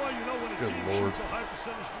line. Well, you know when a Good team Lord. shoots a high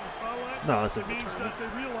percentage from the foul line, No, that's it not means returning. that they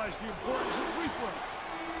realize the importance of free throws.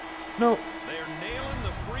 No. They're nailing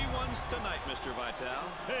the free ones tonight, Mr. Vitale.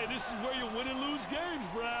 Hey, this is where you win and lose games,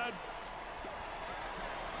 Brad.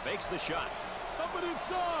 Fakes the shot. Up and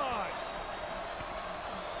inside.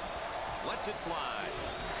 Lets it fly.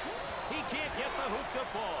 He can't get the hoop to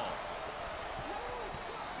fall.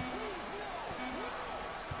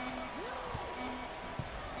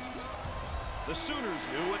 The Sooners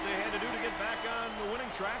knew what they had to do to get back on the winning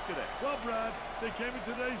track today. Well, Brad, they came in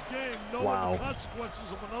today's game knowing Wow. the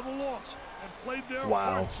consequences of another loss and played their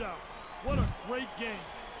Wow. hearts out. What a great game.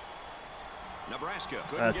 Nebraska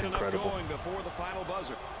couldn't That's get incredible. enough going before the final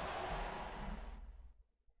buzzer.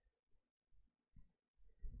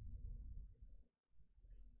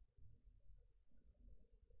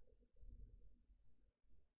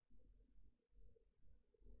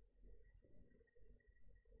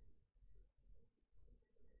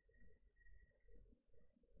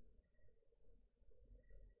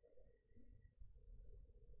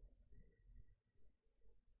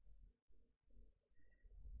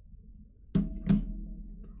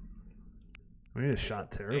 We just shot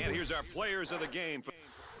And terribly. here's our players of the game.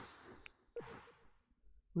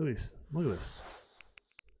 Look at this. Look at this.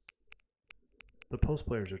 The post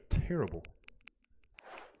players are terrible.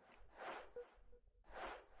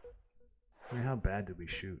 I mean, how bad did we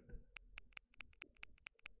shoot?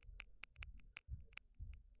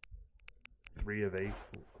 3 of 8.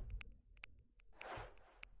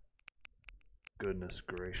 Goodness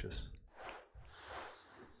gracious.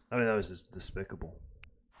 I mean, that was just despicable.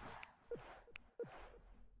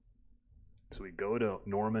 So we go to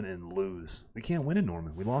Norman and lose. We can't win in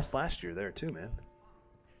Norman. We lost last year there too, man.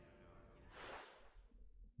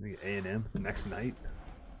 We get A&M the next night.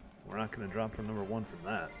 We're not going to drop from number 1 from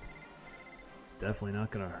that. Definitely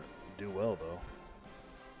not going to do well, though.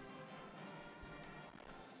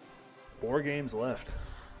 4 games left.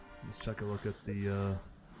 Let's check a look at the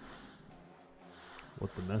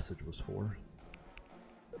what the message was for.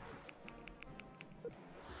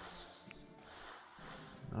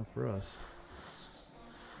 Not for us.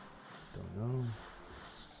 Don't know.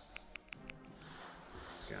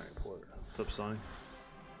 Scouting report. What's up, Sonny?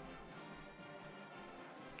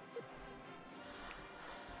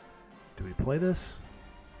 Do we play this?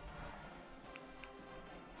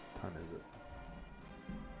 What time is it?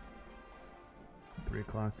 3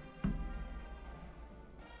 o'clock.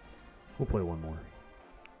 We'll play one more.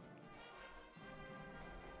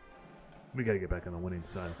 We got to get back on the winning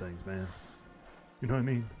side of things, man. You know what I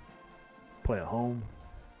mean? Play at home.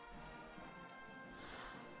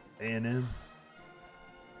 A&M.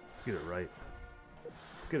 Let's get it right.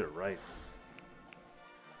 Let's get it right.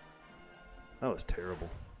 That was terrible.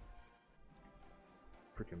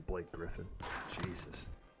 Freaking Blake Griffin. Jesus.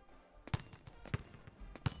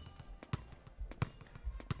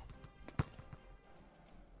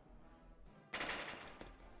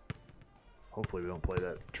 Hopefully we don't play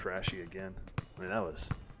that trashy again. I mean, that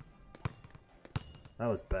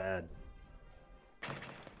was bad.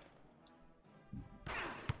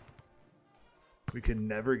 We could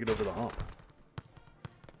never get over the hump.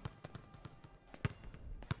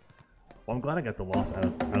 Well, I'm glad I got the loss out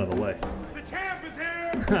of the way. The champ is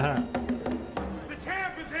here! The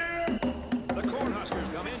champ is here! The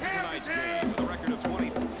Cornhuskers come into tonight's game with a record of 20.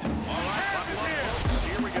 All right, buckle up, folks.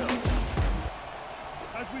 Here we go.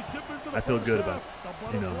 As we tip into the I feel good half,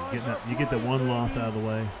 about, the you know, butterflies getting are that, you get the one flying, loss baby. out of the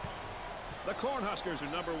way. The Cornhuskers are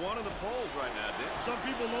 #1 in the polls right now, Dick. Some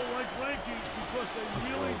people don't like rankings because they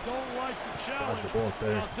really don't like the challenge. the ball up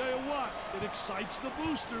there. But I'll tell you what, it excites the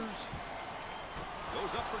boosters.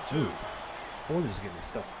 Goes up for 2. Ooh, Ford is getting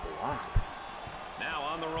stuff blocked. Now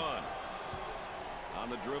on the run. On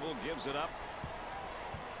the dribble, gives it up.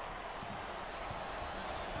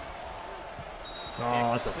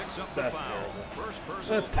 Oh, Picks up the that's foul. terrible. First personal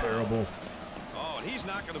That's foul. terrible. Oh, and he's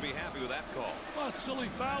not going to be happy with that call. Well, it's a silly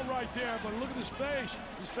foul right there, but look at his face.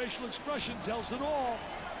 His facial expression tells it all.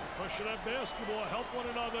 Pushing that basketball, help one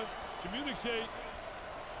another, communicate.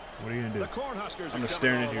 What are you going to do? The Cornhuskers I'm are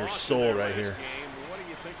staring coming into your off soul in their right last here. Game. What do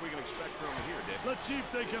you think we can expect from them here, Dick? Let's see if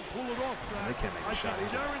they can pull it off, Brad. They can't make a shot I can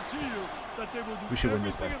either. guarantee you that they will do We should win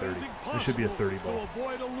this by everything 30. and anything This should be a possible 30 ball. to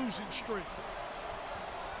avoid a losing streak.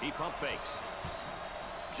 He pump fakes.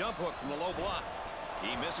 Jump hook from the low block.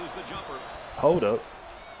 He misses the jumper. Hold up.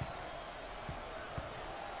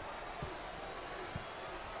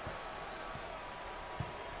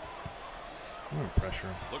 I'm going to pressure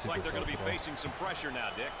him. Looks See if like this they're going to be helps at all. facing some pressure now,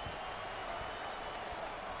 Dick.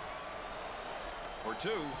 For 2.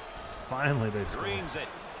 Finally, they score. Greens it.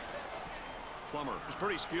 Plummer is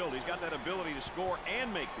pretty skilled. He's got that ability to score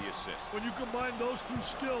and make the assist. When you combine those two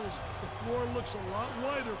skills, the floor looks a lot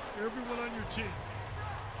wider for everyone on your team.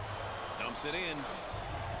 Dumps it in.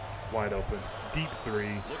 Wide open. Deep 3.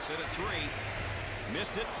 Looks at a 3.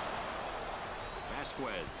 Missed it.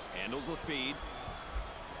 Vasquez handles the feed.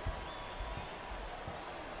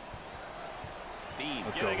 Feed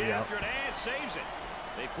Let's go, getting we out. after it and saves it.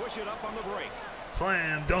 They push it up on the break.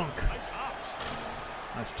 Slam dunk. Nice hops.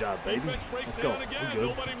 Nice job, baby. Defense breaks Let's go. down again. We're good.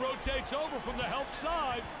 Nobody rotates over from the help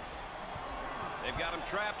side. They've got him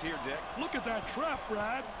trapped here, Dick. Look at that trap,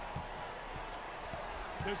 Brad.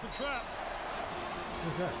 There's the trap.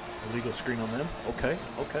 What's that? Illegal screen on them? Okay,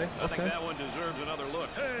 okay, I think okay. that one deserves another look.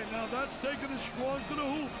 Hey, now that's taking it strong to the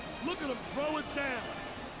hoop. Look at him throw it down.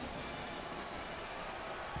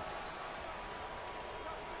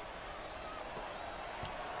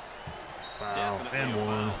 Foul. Definitely And a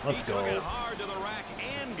one. foul. Let's he go. took it hard to the rack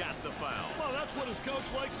and got the foul. Well, that's what his coach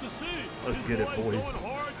likes to see. Let's His get it, boys. going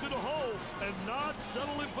hard to the hole and not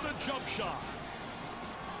settling for the jump shot.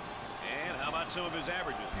 And how about some of his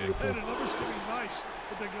averages, Dick? Beautiful. Hey, the numbers can be nice,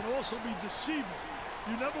 but they can also be deceiving.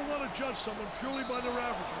 You never want to judge someone purely by their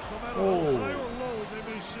averages, no matter how high or low they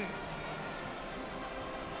may seem.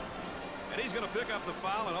 And he's going to pick up the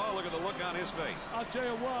foul, and oh, look at the look on his face. I'll tell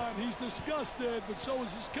you what, he's disgusted, but so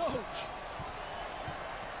is his coach.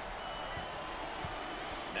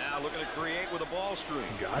 Now looking to create with a ball screen.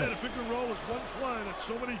 Got And it. a pick and roll is one play that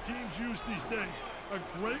so many teams use these days. A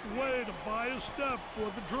great way to buy a step for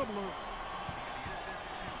the dribbler.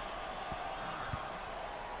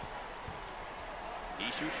 He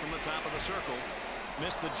shoots from the top of the circle.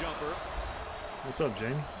 Missed the jumper. What's up,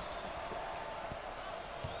 Jamie?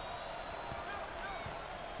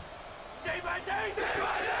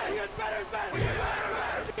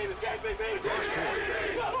 Cross court.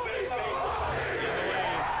 In the lane.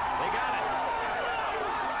 They got it.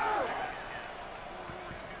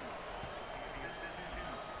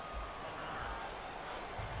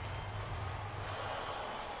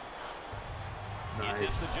 He attempts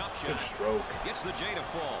Nice. the jump Good shot. stroke. Gets the J to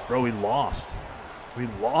fall. Bro, we lost. We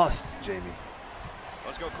lost, Jamie.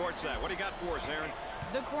 Let's go courtside. What do you got for us, Aaron?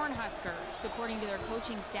 The Cornhuskers, according to their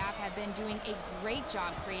coaching staff, have been doing a great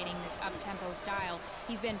job creating this up-tempo style.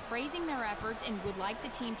 He's been praising their efforts and would like the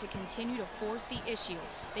team to continue to force the issue.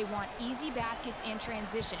 They want easy baskets in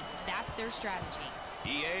transition. That's their strategy.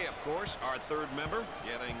 EA, of course, our third member,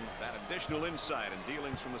 getting that additional insight and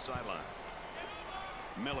dealings from the sideline.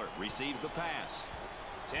 Miller receives the pass.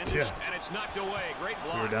 Tennis, and it's knocked away. Great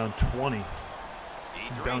block. We're down 20.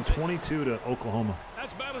 Down 22 to Oklahoma.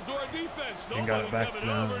 That's Matador defense. And got it back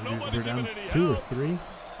down. We're down 2 or 3.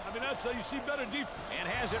 I mean, that's how you see better defense. And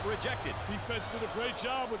has it rejected. Defense did a great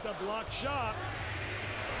job with that block shot.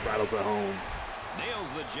 Rattles at home. Nails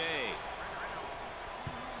the J.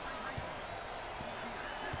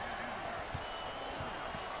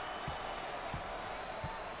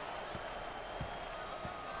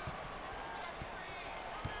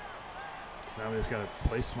 So now we just got to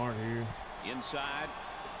play smart here. Inside.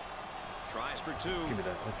 Tries for 2. Give me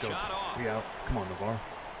that. Let's go. Shot off. We out. Come on, Navarre.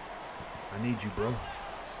 I need you, bro.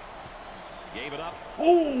 Gave it up.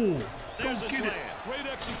 Oh! There's Go a get slam. it. Great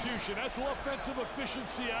execution. That's offensive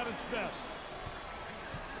efficiency at its best.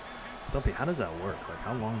 Stumpy, how does that work? Like,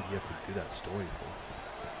 how long do you have to do that story for?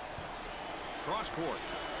 Cross court.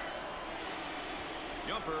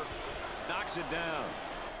 Jumper. Knocks it down.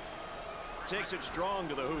 Takes it strong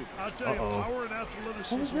to the hoop. I'll tell you, power and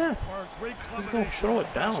athleticism What was that? are a great Just combination. go throw it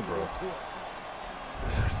on down, basketball bro. court.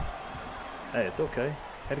 Hey, it's okay.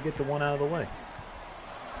 Had to get the one out of the way.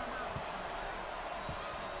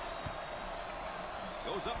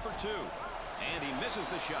 Goes up for 2. And he misses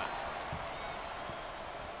the shot.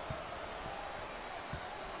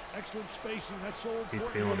 Excellent spacing. That's so important. He's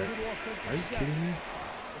feeling Good it. offensive Are you set. kidding me?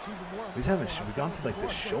 It's even more He's having. important We've gone to like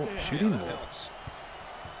this how they shooting That wall. helps.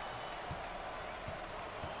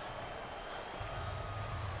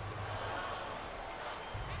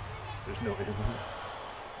 There's no.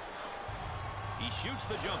 He shoots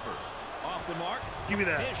the jumper. Off the mark. Give me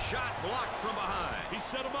that. His shot blocked from behind. He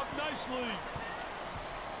set him up nicely.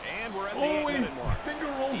 And we're at the Oh, he 8-minute mark. finger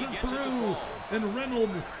rolls He it gets it to through, fall. and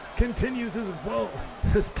Reynolds continues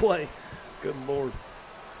his play. Good lord.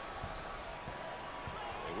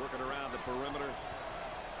 They work it around the perimeter.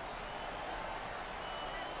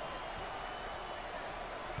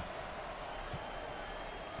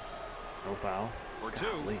 No foul. For 2.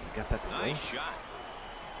 Golly, you got that to go. Nice shot.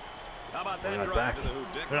 How about They're that not drive back. to the hoop,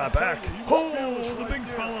 Dick? They're not back. He was Oh, fearless the right big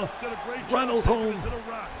there. fella. Did a great job Reynolds taking home. it to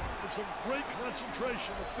the rack. With some great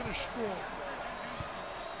concentration to finish strong.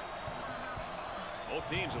 Both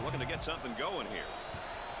teams are looking to get something going here.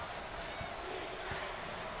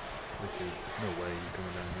 This dude, no way you're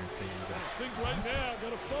coming down here thinking that. I think right now,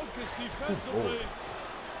 got to focus defensively. Lord.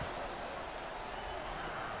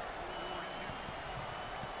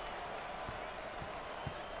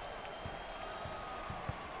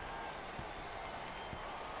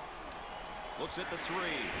 Looks at the 3.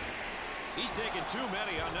 He's taking too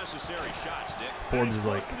many unnecessary shots, Dick. Forbes is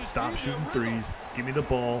like, stop shooting threes. Give me the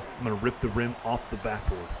ball. I'm going to rip the rim off the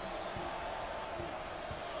backboard.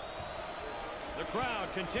 The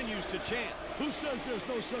crowd continues to chant. Who says there's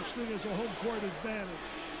no such thing as a home court advantage?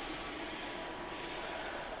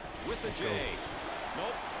 With the J. go.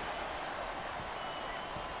 Nope.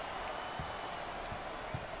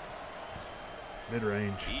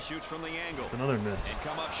 Mid-range. He shoots from the angle. It's another miss. And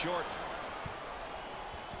come up short.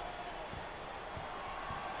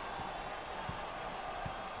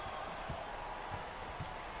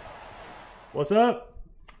 What's up?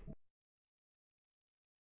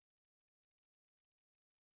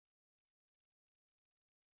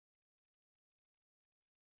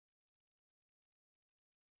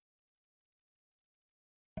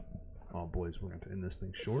 Oh, boys, we're going to end this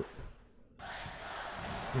thing short. We're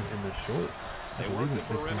going to end this short. I They believe work in the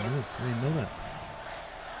 15 perimeter. minutes. I didn't know that.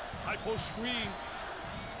 High post screen.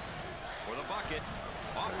 For the bucket.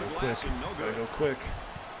 Off Gotta the go glass quick. and no Gotta good. go quick.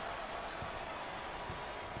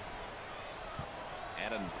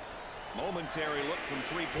 And a momentary look from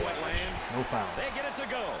three-point land. No fouls. They get it to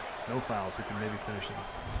go. There's no fouls. We can maybe finish it.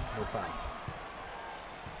 No fouls.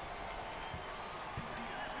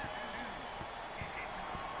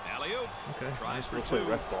 Alley-oop. Okay. Tries Nice. for We'll play 2.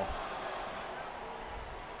 rec ball.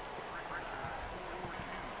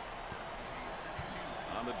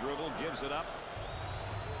 On the dribble, gives it up.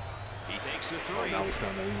 He takes the 3. Oh, now we're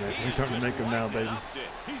starting to make, He we're starting to just make them now, lightened it baby. up,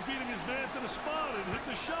 Dick. He's beating his man to the spot and hit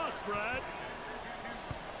the shots, Brad.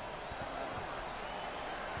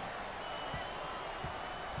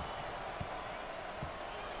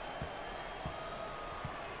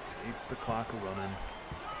 Keep the clock running.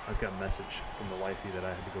 I just got a message from the wifey that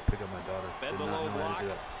I had to go pick up my daughter. Fed Did the not low know how block. to do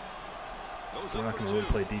that. Goes So we're up not for going to really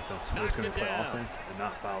 2. play defense. We're just going to Knocked play it down. offense and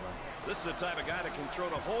not foul them. This is the type of guy that can throw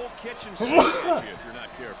the whole kitchen sink at you if you're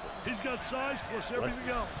not careful. He's got size plus everything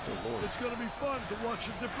else. Good Lord. It's going to be fun to watch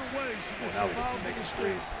in different ways. He Well, gets now we're just involved in making this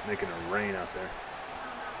game. threes, making it rain out there.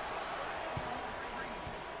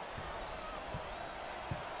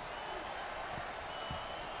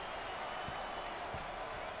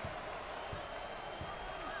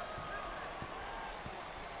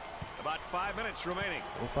 5 minutes remaining.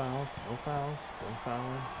 No fouls, no fouls, don't foul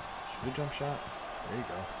him. Just shoot a jump shot. There you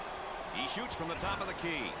go. He shoots from the top of the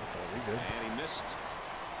key. Okay, we good. And he missed.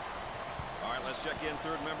 All right, let's check in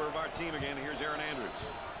third member of our team again. Here's Aaron Andrews.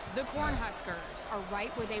 The Cornhuskers are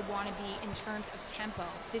right where they want to be in terms of tempo.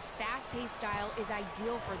 This fast-paced style is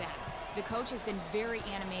ideal for them. The coach has been very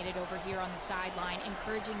animated over here on the sideline,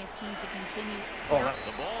 encouraging his team to continue.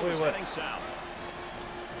 The ball is heading south.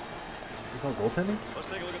 You call goaltending? Let's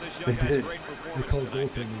take a look at this They young guy's did. great They performance called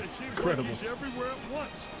tonight. goaltending. It seems Incredible. like he's everywhere at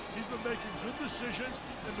once. He's been making good decisions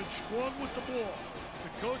and been strong with the ball.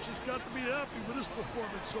 The coach has got to be happy with his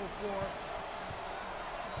performance so far.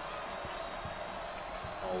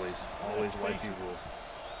 Always wifey rules.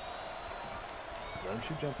 Let him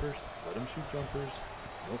shoot jumpers. Let him shoot jumpers.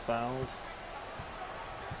 No fouls.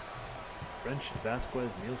 French, Vasquez,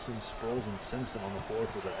 Nielsen, Sproles, and Simpson on the floor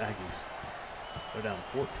for the Aggies. They're down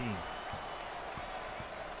 14.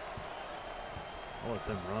 I'll let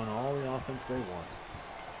them run all the offense they want.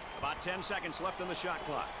 About 10 seconds left in the shot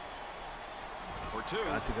clock. For two.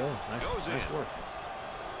 Got to go. Nice work.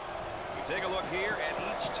 We take a look here at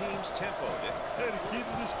each team's tempo, Dick. Hey, the key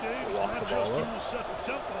to this game is Walk not the ball just who up. will set the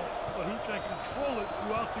tempo, but who can control it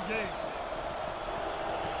throughout the game.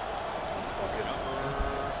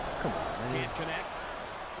 Come on, man. Can't connect.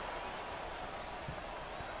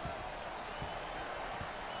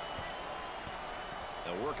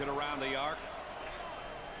 They'll work it around the arc.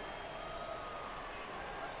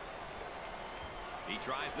 He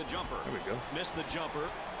tries the jumper. There we go. Missed the jumper.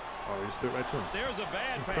 Oh, he just threw it right to him. There's a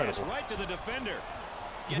bad Incredible. pass right to the defender.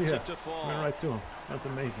 Gets it to fall. Went right to him. That's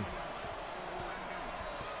amazing.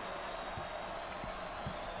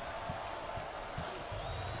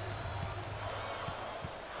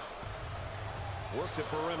 Works the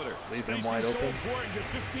perimeter. Leave them Spacing wide so open. important, get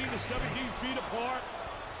 15 to 17 feet apart.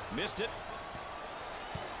 Missed it.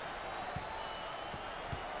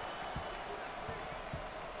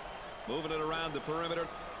 Moving it around the perimeter.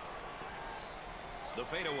 The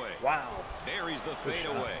fadeaway. Wow. Buries the Good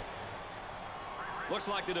shot. fadeaway. Looks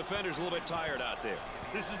like the defender's a little bit tired out there.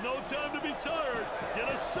 This is no time to be tired. Get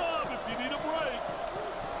a sub if you need a break.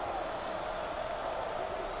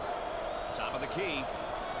 Top of the key.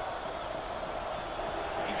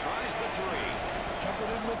 He tries the three. Jumper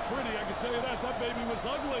didn't look pretty, I can tell you that. That baby was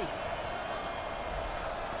ugly. All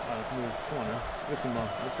right, let's move. Come on now.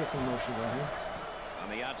 Let's get some motion down here. On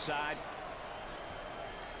the outside.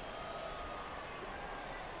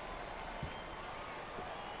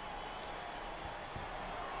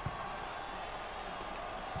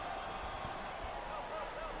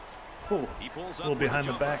 Oh, He pulls up a little with behind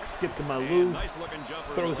the jumper. back. Skip to my And Lou. nice looking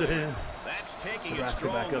jumper Throws to it the in. lane. That's taking Nebraska it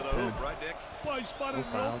strong back up to the 10. hoop, right, Dick? Well, he spotted No the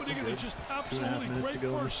fouls, opening, we're and he good. just 2.5 absolutely minutes great to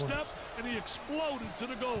go in first this one. step, and he exploded to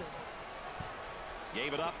the goal.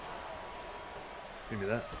 Gave it up. Give me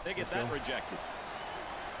that. They get Let's that go. rejected.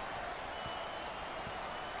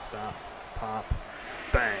 Stop. Pop.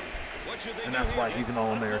 Bang. What should they And do that's here, why Dick? he's an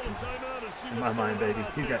All-American. In my mind, baby.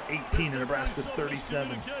 He's got 18 in Nebraska's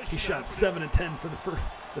 37. He shot 7 of 10 for the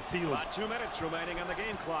field. About 2 minutes remaining on the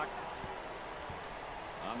game clock.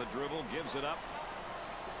 On the dribble, gives it up.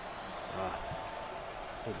 Oh,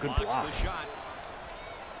 good Blocks block. the shot.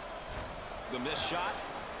 The missed shot.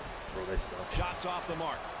 Bro, they suck. Shots off the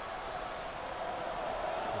mark.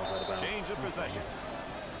 I was out of bounds. Change of Oh, dang possession. it.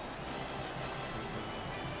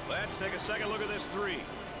 Let's take a second look at this three.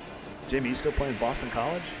 Jamie, you still playing Boston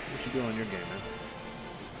College? What you doing on your game, man?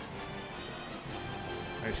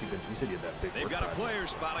 Actually, you said you had that big They've work got a project, player so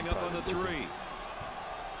spotting up on probably the busy. three.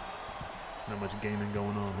 Not much gaming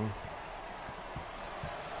going on, huh?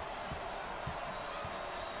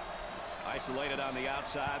 Isolated on the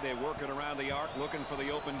outside. They work it around the arc, looking for the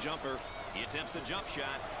open jumper. He attempts the jump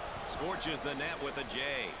shot. Scorches the net with a J.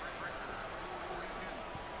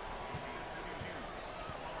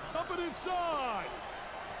 Up and inside.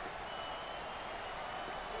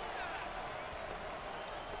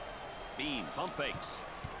 Bean pump fakes.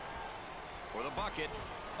 For the bucket.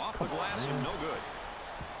 Off the glass and no good.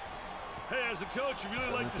 Hey, as a coach, you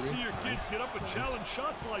really like to 7-3. see your kids Nice. get up and Nice. challenge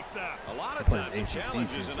shots like that. A lot of They're playing times the ACC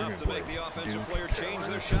challenge teams. is They're enough to gonna make play the offensive Duke, player change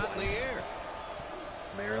Carolina their shot in twice. the air.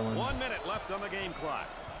 Maryland. 1 minute left on the game clock.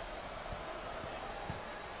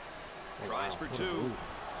 Oh, Tries wow. for What a two. move.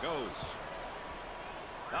 Goes.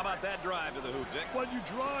 How about that drive to the hoop, Dick? When you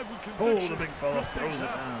drive with Oh, conviction, the big fella good things throws it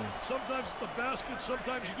happen. down. Sometimes it's the basket,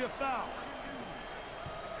 sometimes you get fouled.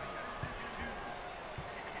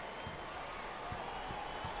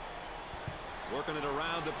 Working it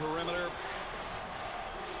around the perimeter.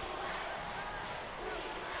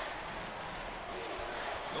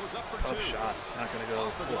 Goes up for Tough two. shot. Not going to go.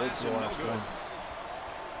 Off the We'll hope glass for the and no last good. one.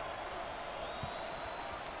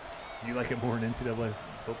 You like it more in NCAA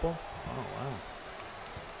football? Oh, wow.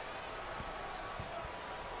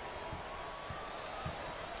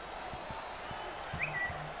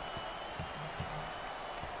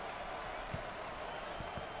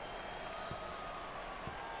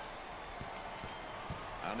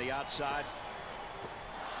 On the outside.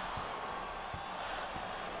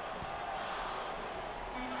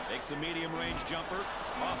 Takes the medium range jumper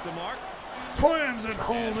off the mark. Slams it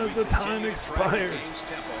home as the time expires.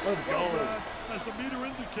 Let's go. As the meter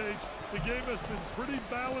indicates, the game has been pretty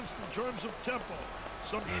balanced in terms of tempo.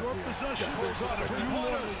 Some short possessions. And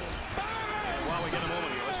while we get a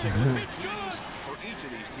moment here, let's take a look at teams for each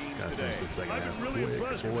of these teams today. I've been really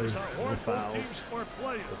impressed with how hard both teams are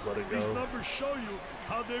playing. Let's let it go. These numbers show you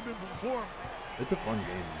how they've been performing. It's a fun game,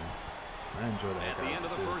 man. I enjoy that. At the end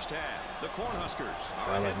of the first half, the Cornhuskers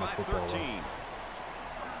I are like ahead my by football 13.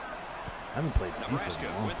 I haven't played FIFA Nebraska in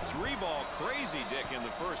a long with time. 3-ball crazy dick in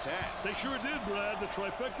the first half. They sure did, Brad. The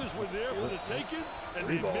trifectas were there for the taking, and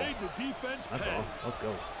they made the defense pay. That's all. Let's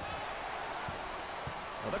go.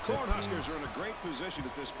 The Cornhuskers are in a great position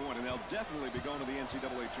at this point, and they'll definitely be going to the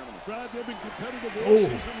NCAA Tournament. Brad, they've been competitive all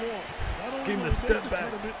season long. Not only Give him will the they step make the back.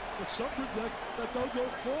 tournament, but something that they'll go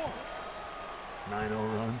far.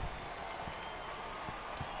 9-0 run.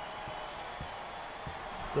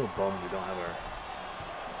 Still bummed we don't have our...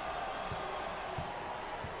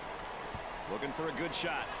 Looking for a good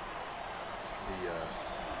shot.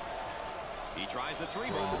 He tries the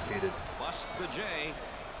 3-ball. Undefeated. Busts the J.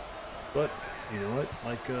 But, you know what?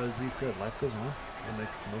 Like Z said, life goes on. We'll make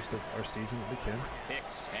most of our season what we can.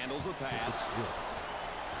 Hicks handles the Good pass. steal.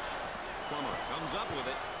 Plummer comes up with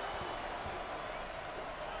it.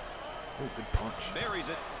 Oh, good punch. Buries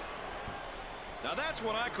it. Now that's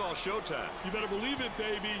what I call showtime. You better believe it,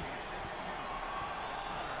 baby.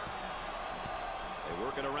 They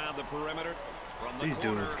work it around the perimeter from the These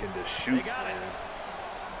corner. dudes can just shoot, They got it. man.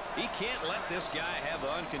 He can't let this guy have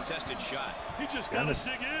the uncontested shot. He just got to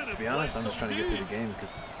dig in. To be honest, I'm just trying to get through the game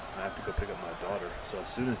because I have to go pick up my daughter. So as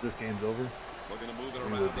soon as this game's over, Looking to move it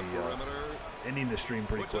we around will the be perimeter. ending the stream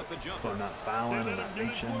pretty Puts up quick. the jumper. So I'm not fouling, I'm not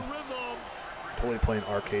reaching. Rhythm. Totally playing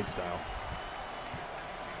arcade style.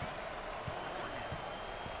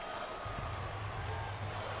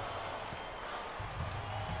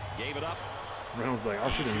 Gave it up. Reynolds like, I'll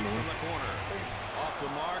shoot him Shoots more. from the corner. Off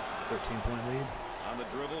the mark. 13-point lead. On the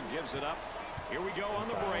dribble, gives it up. Here we go on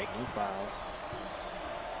the break. No fouls.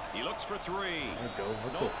 He looks for 3. Let's go.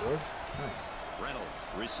 Let's go, Forbes. Nice. Reynolds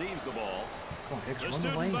receives the ball. Come on, Hicks, The run the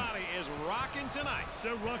student lane. body is rocking tonight.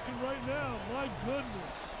 They're rocking right now. My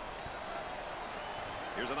goodness.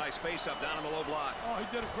 Here's a nice face-up down in the low block. Oh, he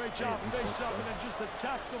did a great job. he Face sucks, up and huh? then just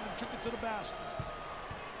attacked them and took it to the basket.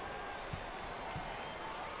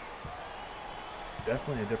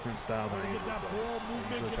 Definitely a different style than I Get usually that play. ball I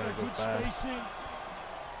movement, usually get try to that go good fast. spacing.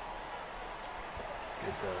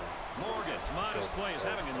 Get Morgan's modest play is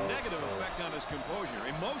having a negative effect on his composure.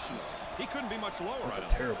 Emotional. He couldn't be much lower. That's I a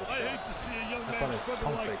don't terrible I shot. hate to see a young I man thought I struggle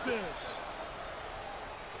pump like faked it. this.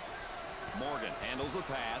 Morgan handles the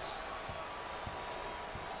pass.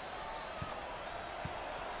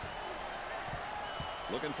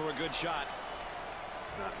 Looking for a good shot.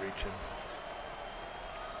 Not reaching.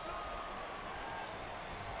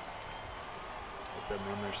 Let them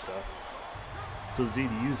run their stuff. So Z,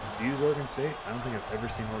 do you use Oregon State? I don't think I've ever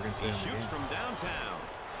seen Oregon He State in the shoots game. from downtown.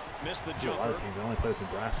 Missed the I do a lot jumper. of teams. I only play with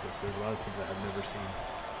Nebraska, so there's a lot of teams I have never seen.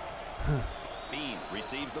 Bean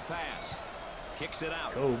receives the pass. Kicks it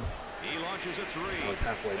out. Kobe. He launches a 3. I was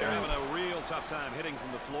halfway They're down. having a real tough time hitting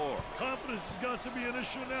from the floor. Confidence has got to be an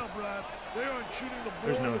issue now, Brad. They aren't shooting the ball.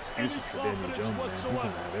 There's no excuses any for Daniel confidence Jones, man. He's whatsoever.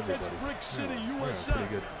 going to have everybody. It's Brick City, Yeah, USA. pretty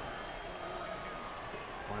good.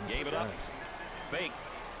 Gave it up. Fake.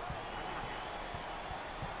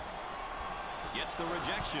 Gets the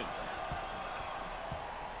rejection.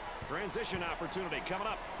 Transition opportunity coming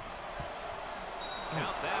up.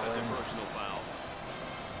 Count that as a personal foul.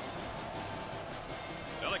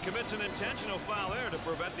 Well, it commits an intentional foul there to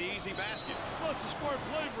prevent the easy basket. Well, it's a smart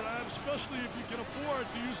play, Brad, especially if you can afford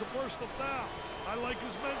to use a personal foul. I like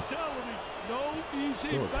his mentality. No easy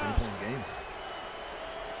Still a basket. 10-point game.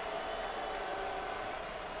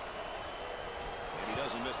 And he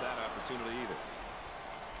doesn't miss that opportunity either.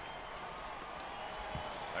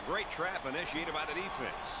 A great trap initiated by the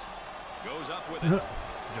defense. Goes up with it.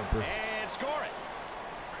 Jumper. And score it.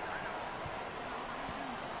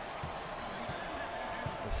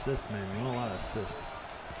 Assist, man. You want a lot of assist.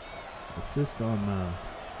 Assist on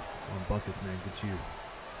buckets, man. Gets you.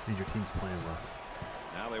 Means your team's playing well.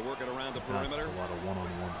 Now they work it around the Now it's just perimeter. a lot of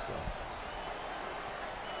one-on-one stuff.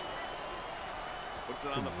 Puts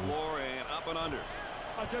it on the floor and up and under.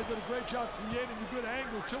 I tell you, did a great job creating a good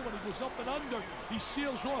angle, too. When he goes up and under, he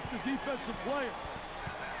seals off the defensive player.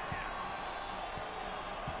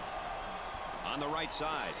 On the right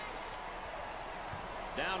side.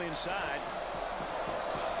 Down inside.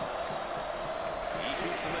 He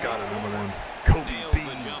shoots from the Got deep another corner. one. Kobe Nails B.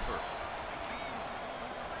 the jumper.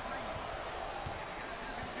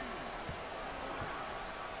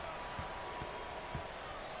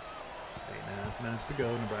 Minutes to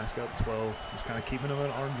go. Nebraska up 12. Just kind of keeping them at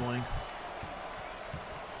arm's length.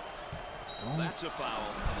 Oh. That's a foul.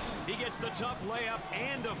 He gets the tough layup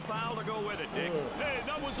and a foul to go with it, Dick. Hey,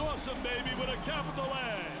 that was awesome, baby, with a capital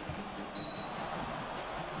A.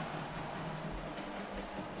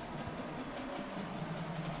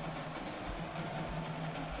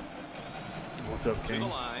 What's up, To King? the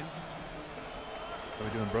line. How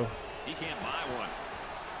we doing, bro? He can't buy one.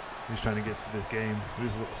 He's trying to get through this game. We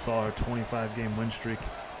just saw our 25-game win streak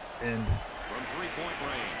end. From three-point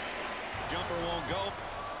range. Jumper won't go.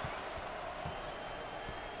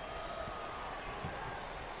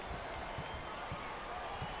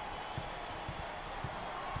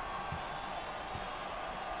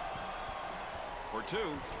 For two.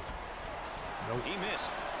 Nope. He missed.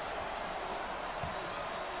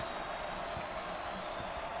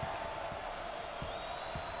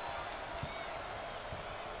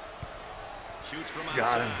 Shoots from outside.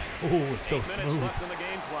 Got him. Oh, so 8 minutes smooth. left in the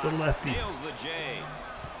game clock. The lefty. Nails the J.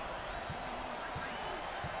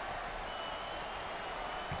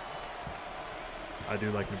 I do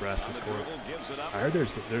like Nebraska's On the court. dribble, gives it up. I heard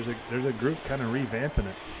there's a group kind of revamping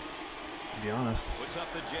it. To be honest, Puts up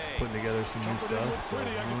the J. putting together some new stuff. So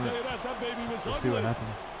Pretty, I can tell you that baby was we'll see what ugly.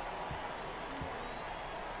 happens.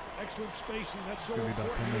 Excellent spacing. That's so It's gonna be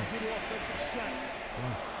about 10 important. minutes. Good offensive set.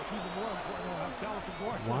 Yeah. It's even more important to have talented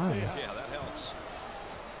guards. Why? Like they have. Yeah, that helps.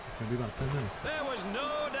 It's gonna be about 10 minutes. There was no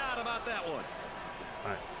doubt about that one.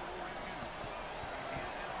 All right.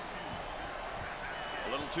 A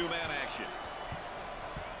little two-man action.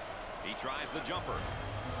 He tries the jumper.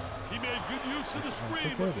 He made good use of the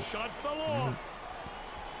screen, Take but care the of it. shot fell Give off.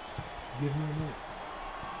 me a minute.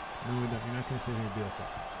 No, we don't. You're not gonna sit here and be like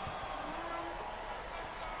that.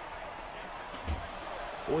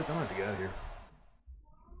 Boys, I'm gonna have to get out of here.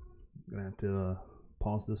 I'm gonna have to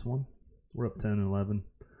pause this one. We're up 10 and 11.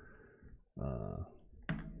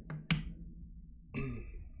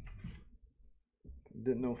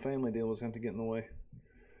 Didn't know family deal was going to get in the way.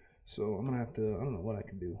 So I'm going to have to, I don't know what I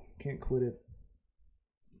can do. Can't quit it.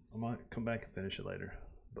 I might come back and finish it later.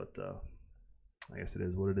 But I guess it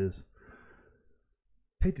is what it is.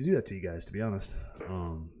 Hate to do that to you guys, to be honest.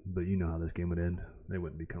 But you know how this game would end. They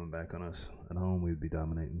wouldn't be coming back on us at home. We'd be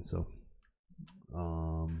dominating. So,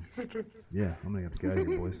 yeah, I'm going to have to get out of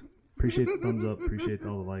here, boys. Appreciate the thumbs up. Appreciate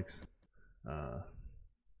all the likes.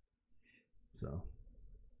 So,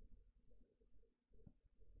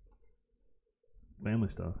 family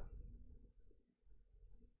stuff.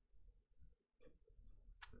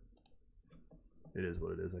 It is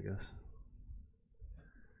what it is, I guess.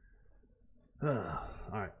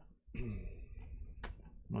 All right. I'm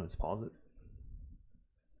gonna just pause it.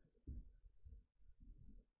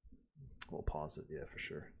 We'll pause it, yeah, for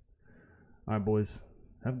sure. All right, boys.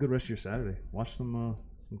 Have a good rest of your Saturday. Watch some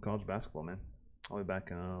college basketball, man. I'll be back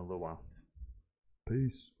in a little while.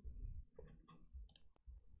 Peace.